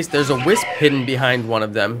this case, there's a wisp hidden behind one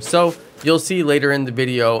of them. So you'll see later in the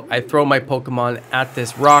video, I throw my Pokemon at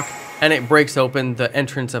this rock and it breaks open the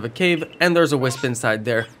entrance of a cave and there's a wisp inside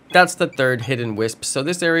there. That's the 3rd hidden wisp. So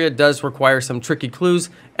this area does require some tricky clues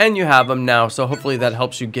and you have them now. So hopefully that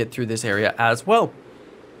helps you get through this area as well.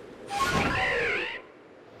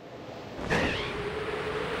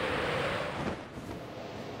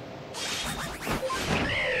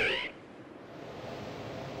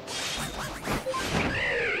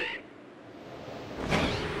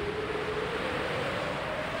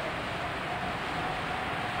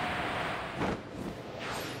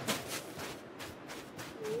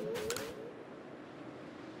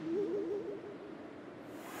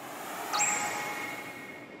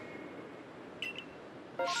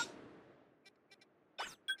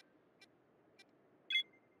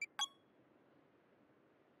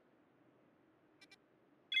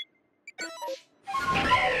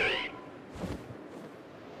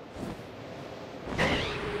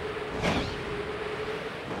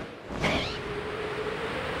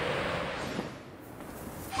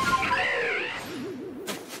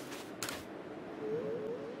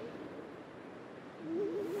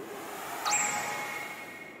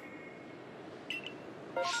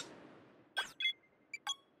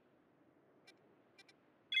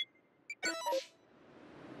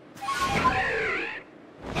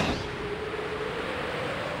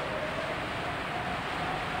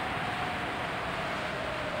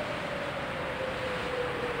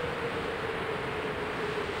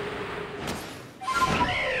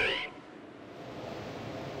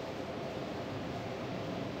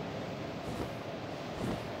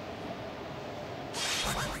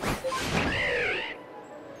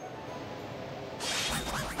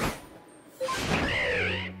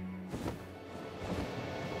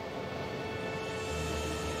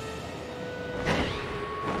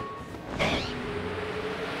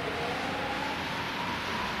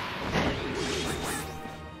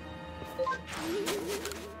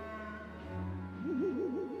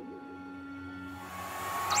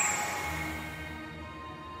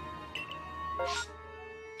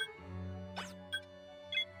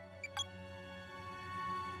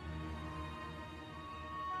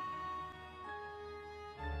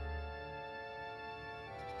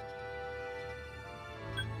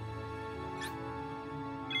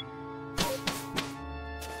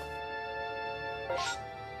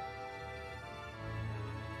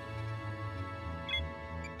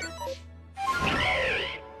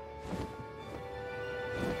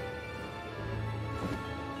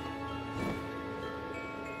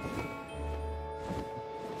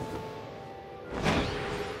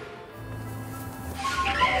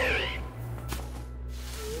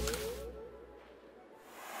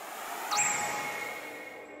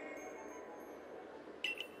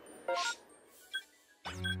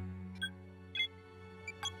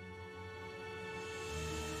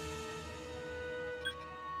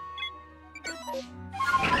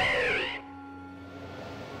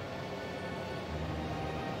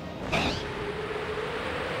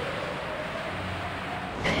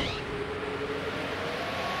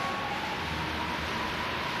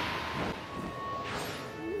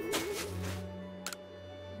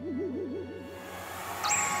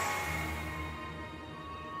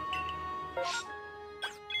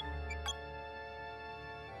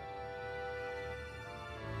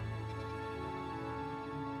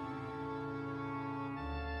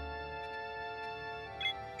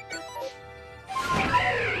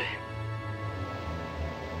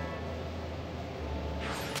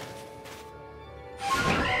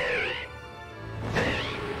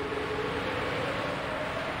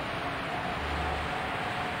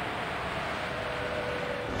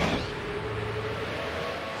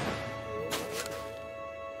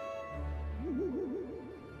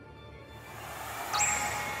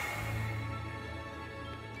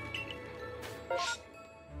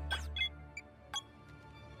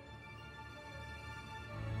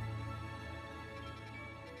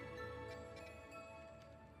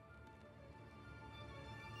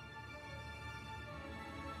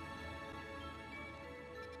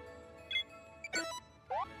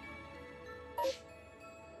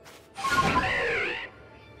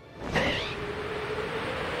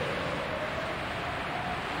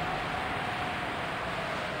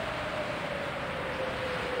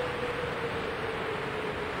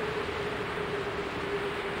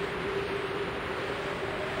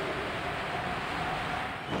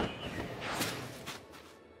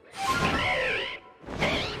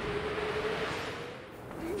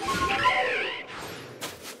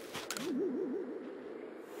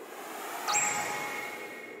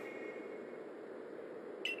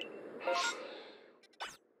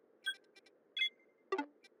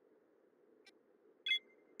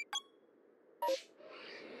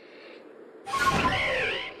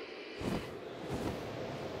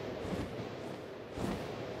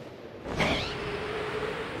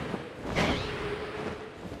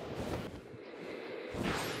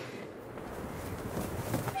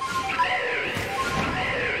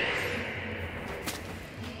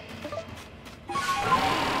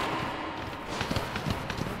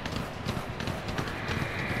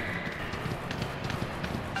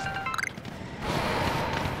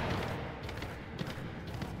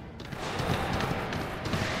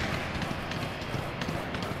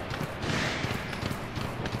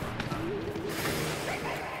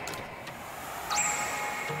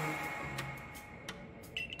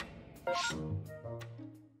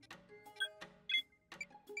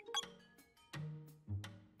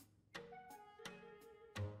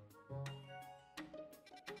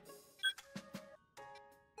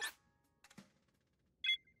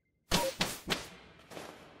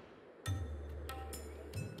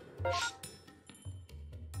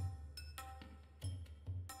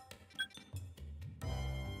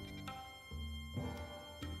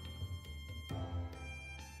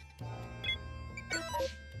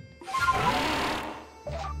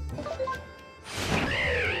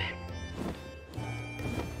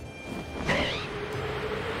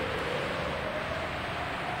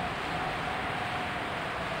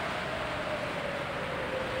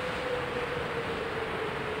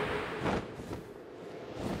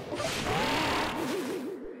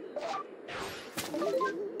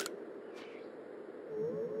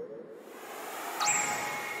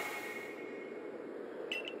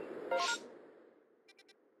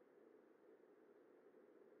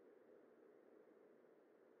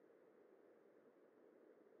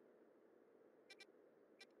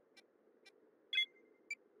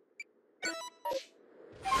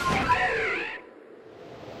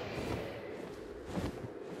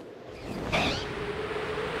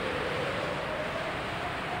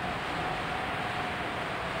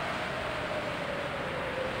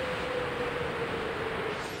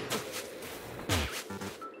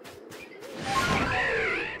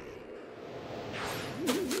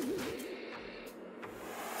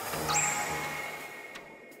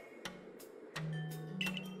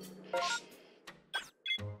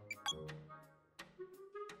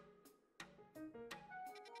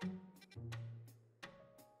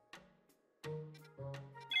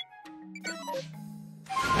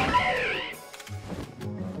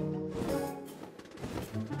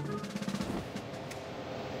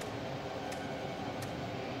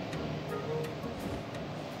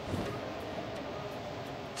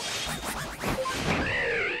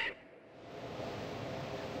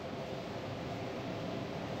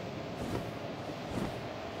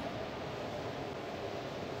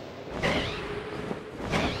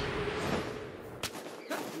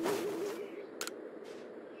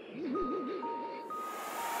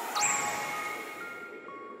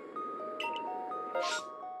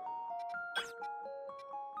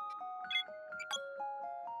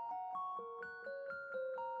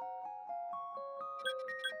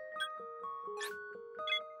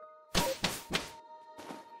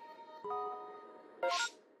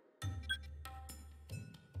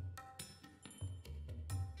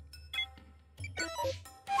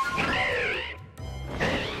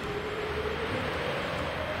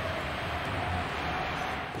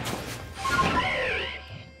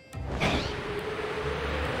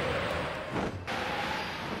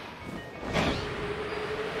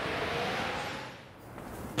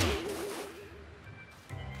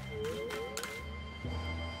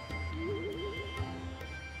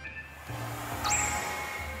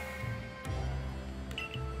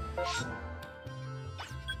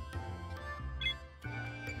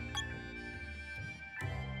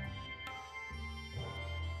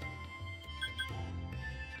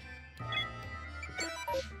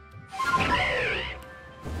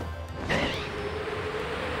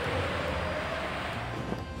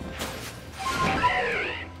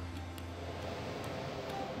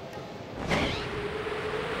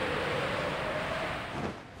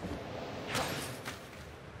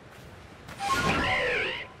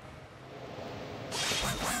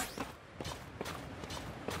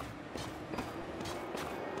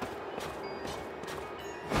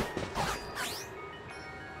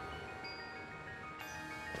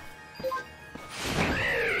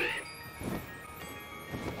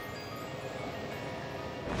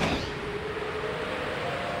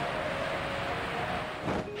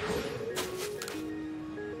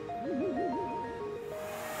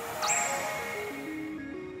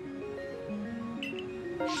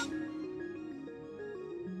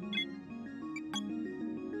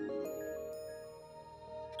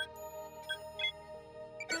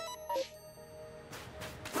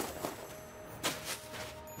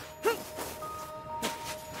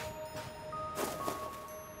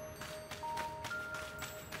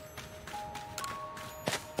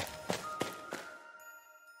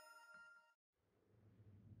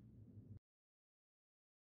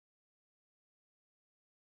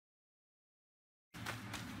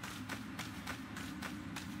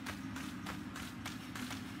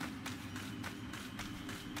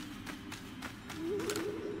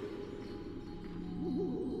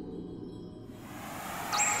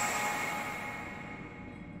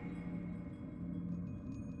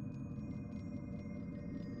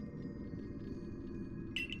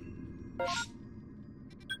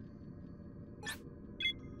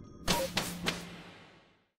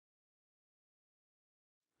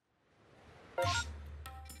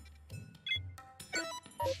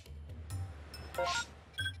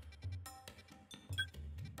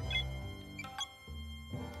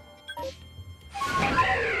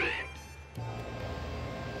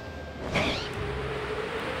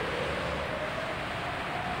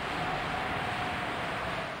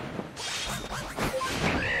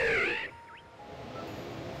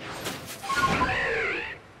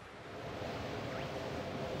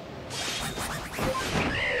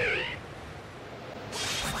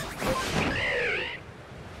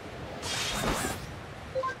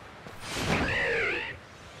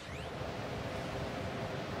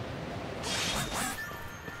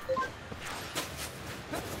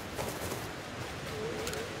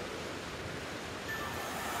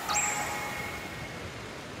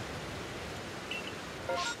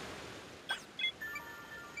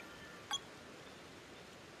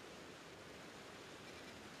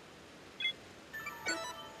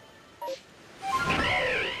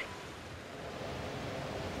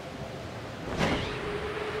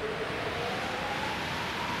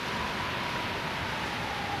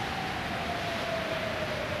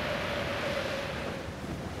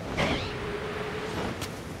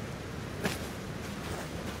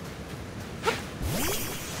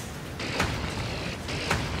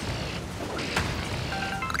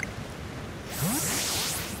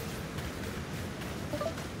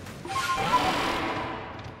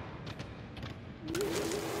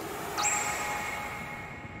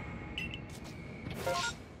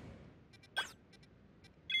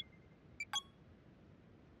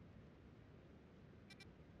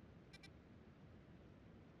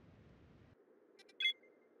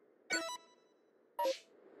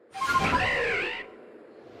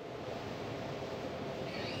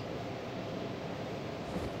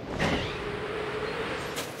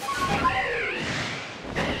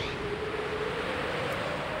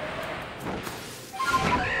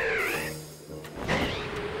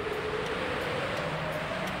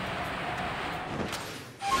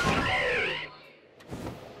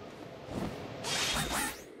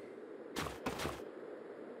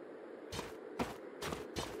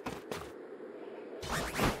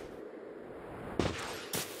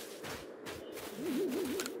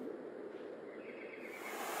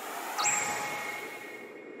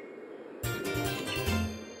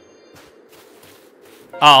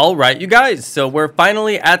 Alright, you guys, so we're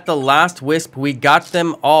finally at the last wisp. We got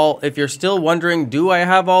them all. If you're still wondering, do I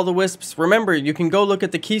have all the wisps? Remember, you can go look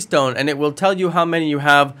at the keystone and it will tell you how many you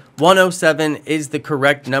have. 107 is the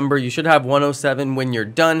correct number. You should have 107 when you're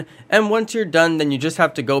done. And once you're done, then you just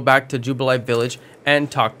have to go back to Jubilife Village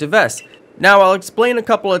and talk to Vessa. Now, I'll explain a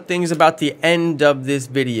couple of things about the end of this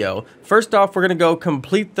video. First off, we're going to go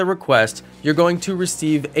complete the request. You're going to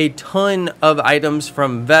receive a ton of items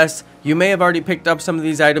from Vessa. You may have already picked up some of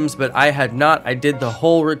these items, but I had not. I did the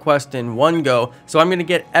whole request in one go. So I'm going to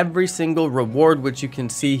get every single reward, which you can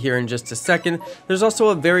see here in just a second. There's also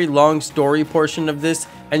a very long story portion of this,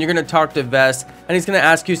 and you're going to talk to Vessa, and he's going to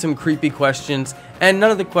ask you some creepy questions. And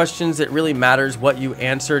none of the questions, it really matters what you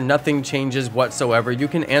answer. Nothing changes whatsoever. You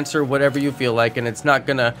can answer whatever you feel like, and it's not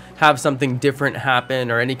going to have something different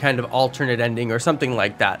happen or any kind of alternate ending or something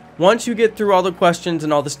like that. Once you get through all the questions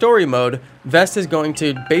and all the story mode, Vessa is going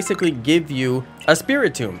to basically give you a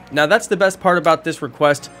Spiritomb. Now, that's the best part about this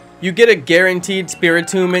request. You get a guaranteed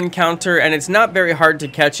Spiritomb encounter, and it's not very hard to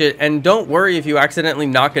catch it. And don't worry if you accidentally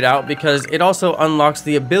knock it out, because it also unlocks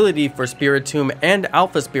the ability for Spiritomb and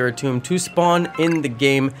Alpha Spiritomb to spawn in the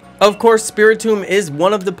game. Of course, Spiritomb is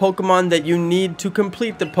one of the Pokemon that you need to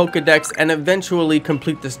complete the Pokedex and eventually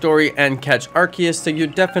complete the story and catch Arceus, so you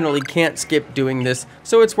definitely can't skip doing this.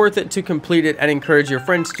 So it's worth it to complete it and encourage your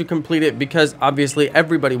friends to complete it, because obviously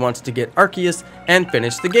everybody wants to get Arceus and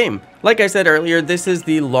finish the game. Like I said earlier, this is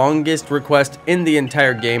the longest request in the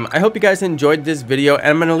entire game. I hope you guys enjoyed this video, and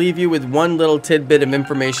I'm going to leave you with one little tidbit of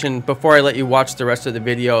information before I let you watch the rest of the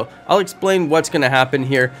video. I'll explain what's going to happen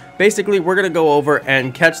here. Basically, we're going to go over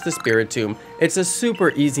and catch the Spiritomb. It's a super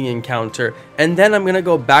easy encounter, and then I'm going to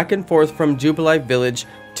go back and forth from Jubilife Village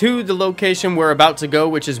to the location we're about to go,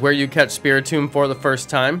 which is where you catch Spiritomb for the first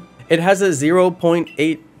time. It has a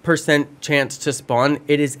 0.8% chance to spawn.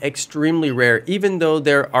 It is extremely rare. Even though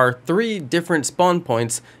there are 3 different spawn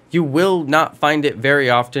points, you will not find it very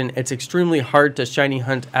often. It's extremely hard to shiny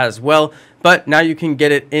hunt as well, but now you can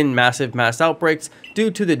get it in Massive Mass Outbreaks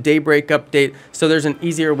due to the Daybreak update, so there's an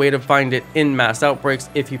easier way to find it in Mass Outbreaks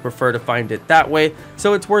if you prefer to find it that way.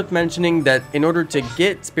 So it's worth mentioning that in order to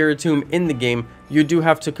get Spiritomb in the game, you do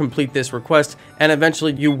have to complete this request, and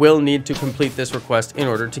eventually you will need to complete this request in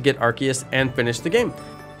order to get Arceus and finish the game.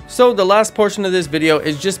 So the last portion of this video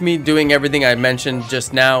is just me doing everything I mentioned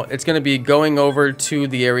just now. It's going to be going over to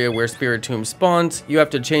the area where Spiritomb spawns. You have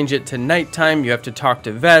to change it to nighttime. You have to talk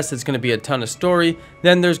to Vessa. It's going to be a ton of story.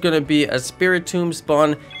 Then there's going to be a Spiritomb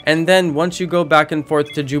spawn. And then once you go back and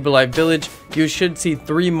forth to Jubilife Village, you should see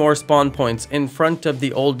 3 more spawn points in front of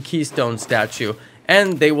the Odd Keystone Statue.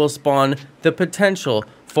 And they will spawn the potential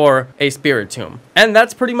for a Spiritomb. And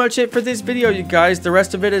that's pretty much it for this video, you guys. The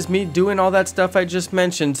rest of it is me doing all that stuff I just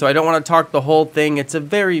mentioned, so I don't want to talk the whole thing. It's a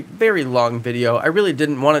very, very long video. I really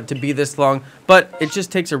didn't want it to be this long, but it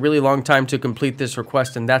just takes a really long time to complete this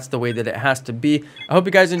request, and that's the way that it has to be. I hope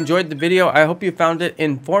you guys enjoyed the video. I hope you found it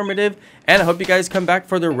informative, and I hope you guys come back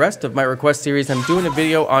for the rest of my request series. I'm doing a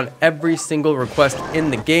video on every single request in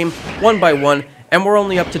the game, one by one. And we're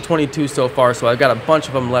only up to 22 so far, so I've got a bunch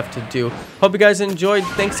of them left to do. Hope you guys enjoyed.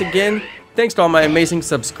 Thanks again. Thanks to all my amazing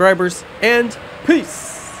subscribers, and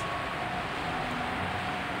peace!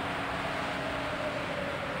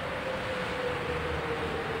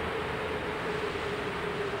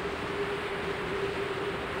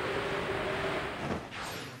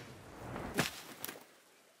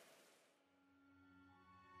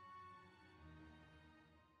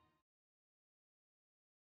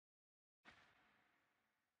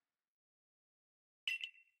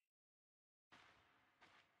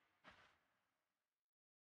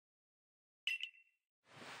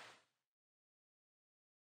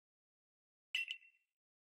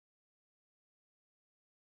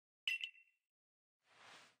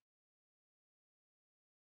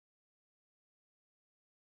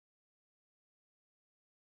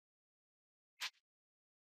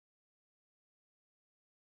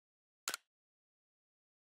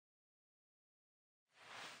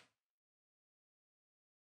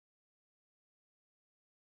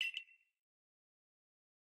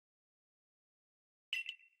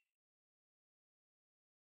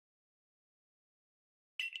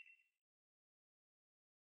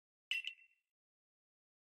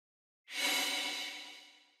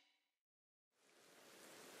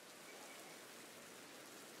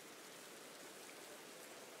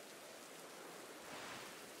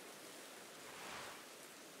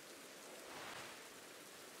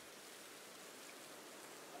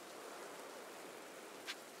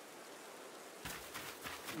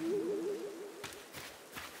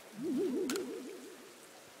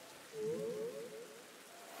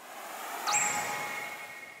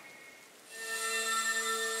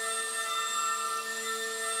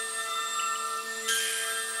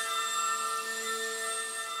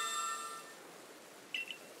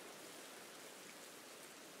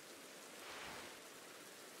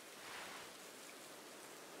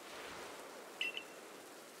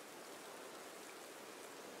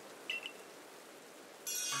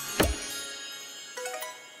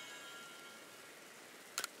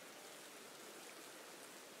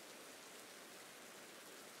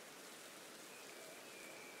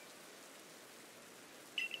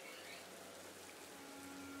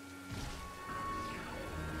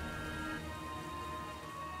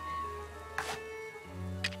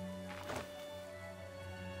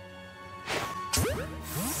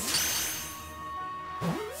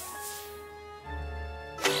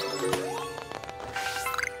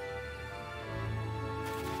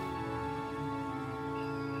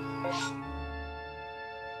 you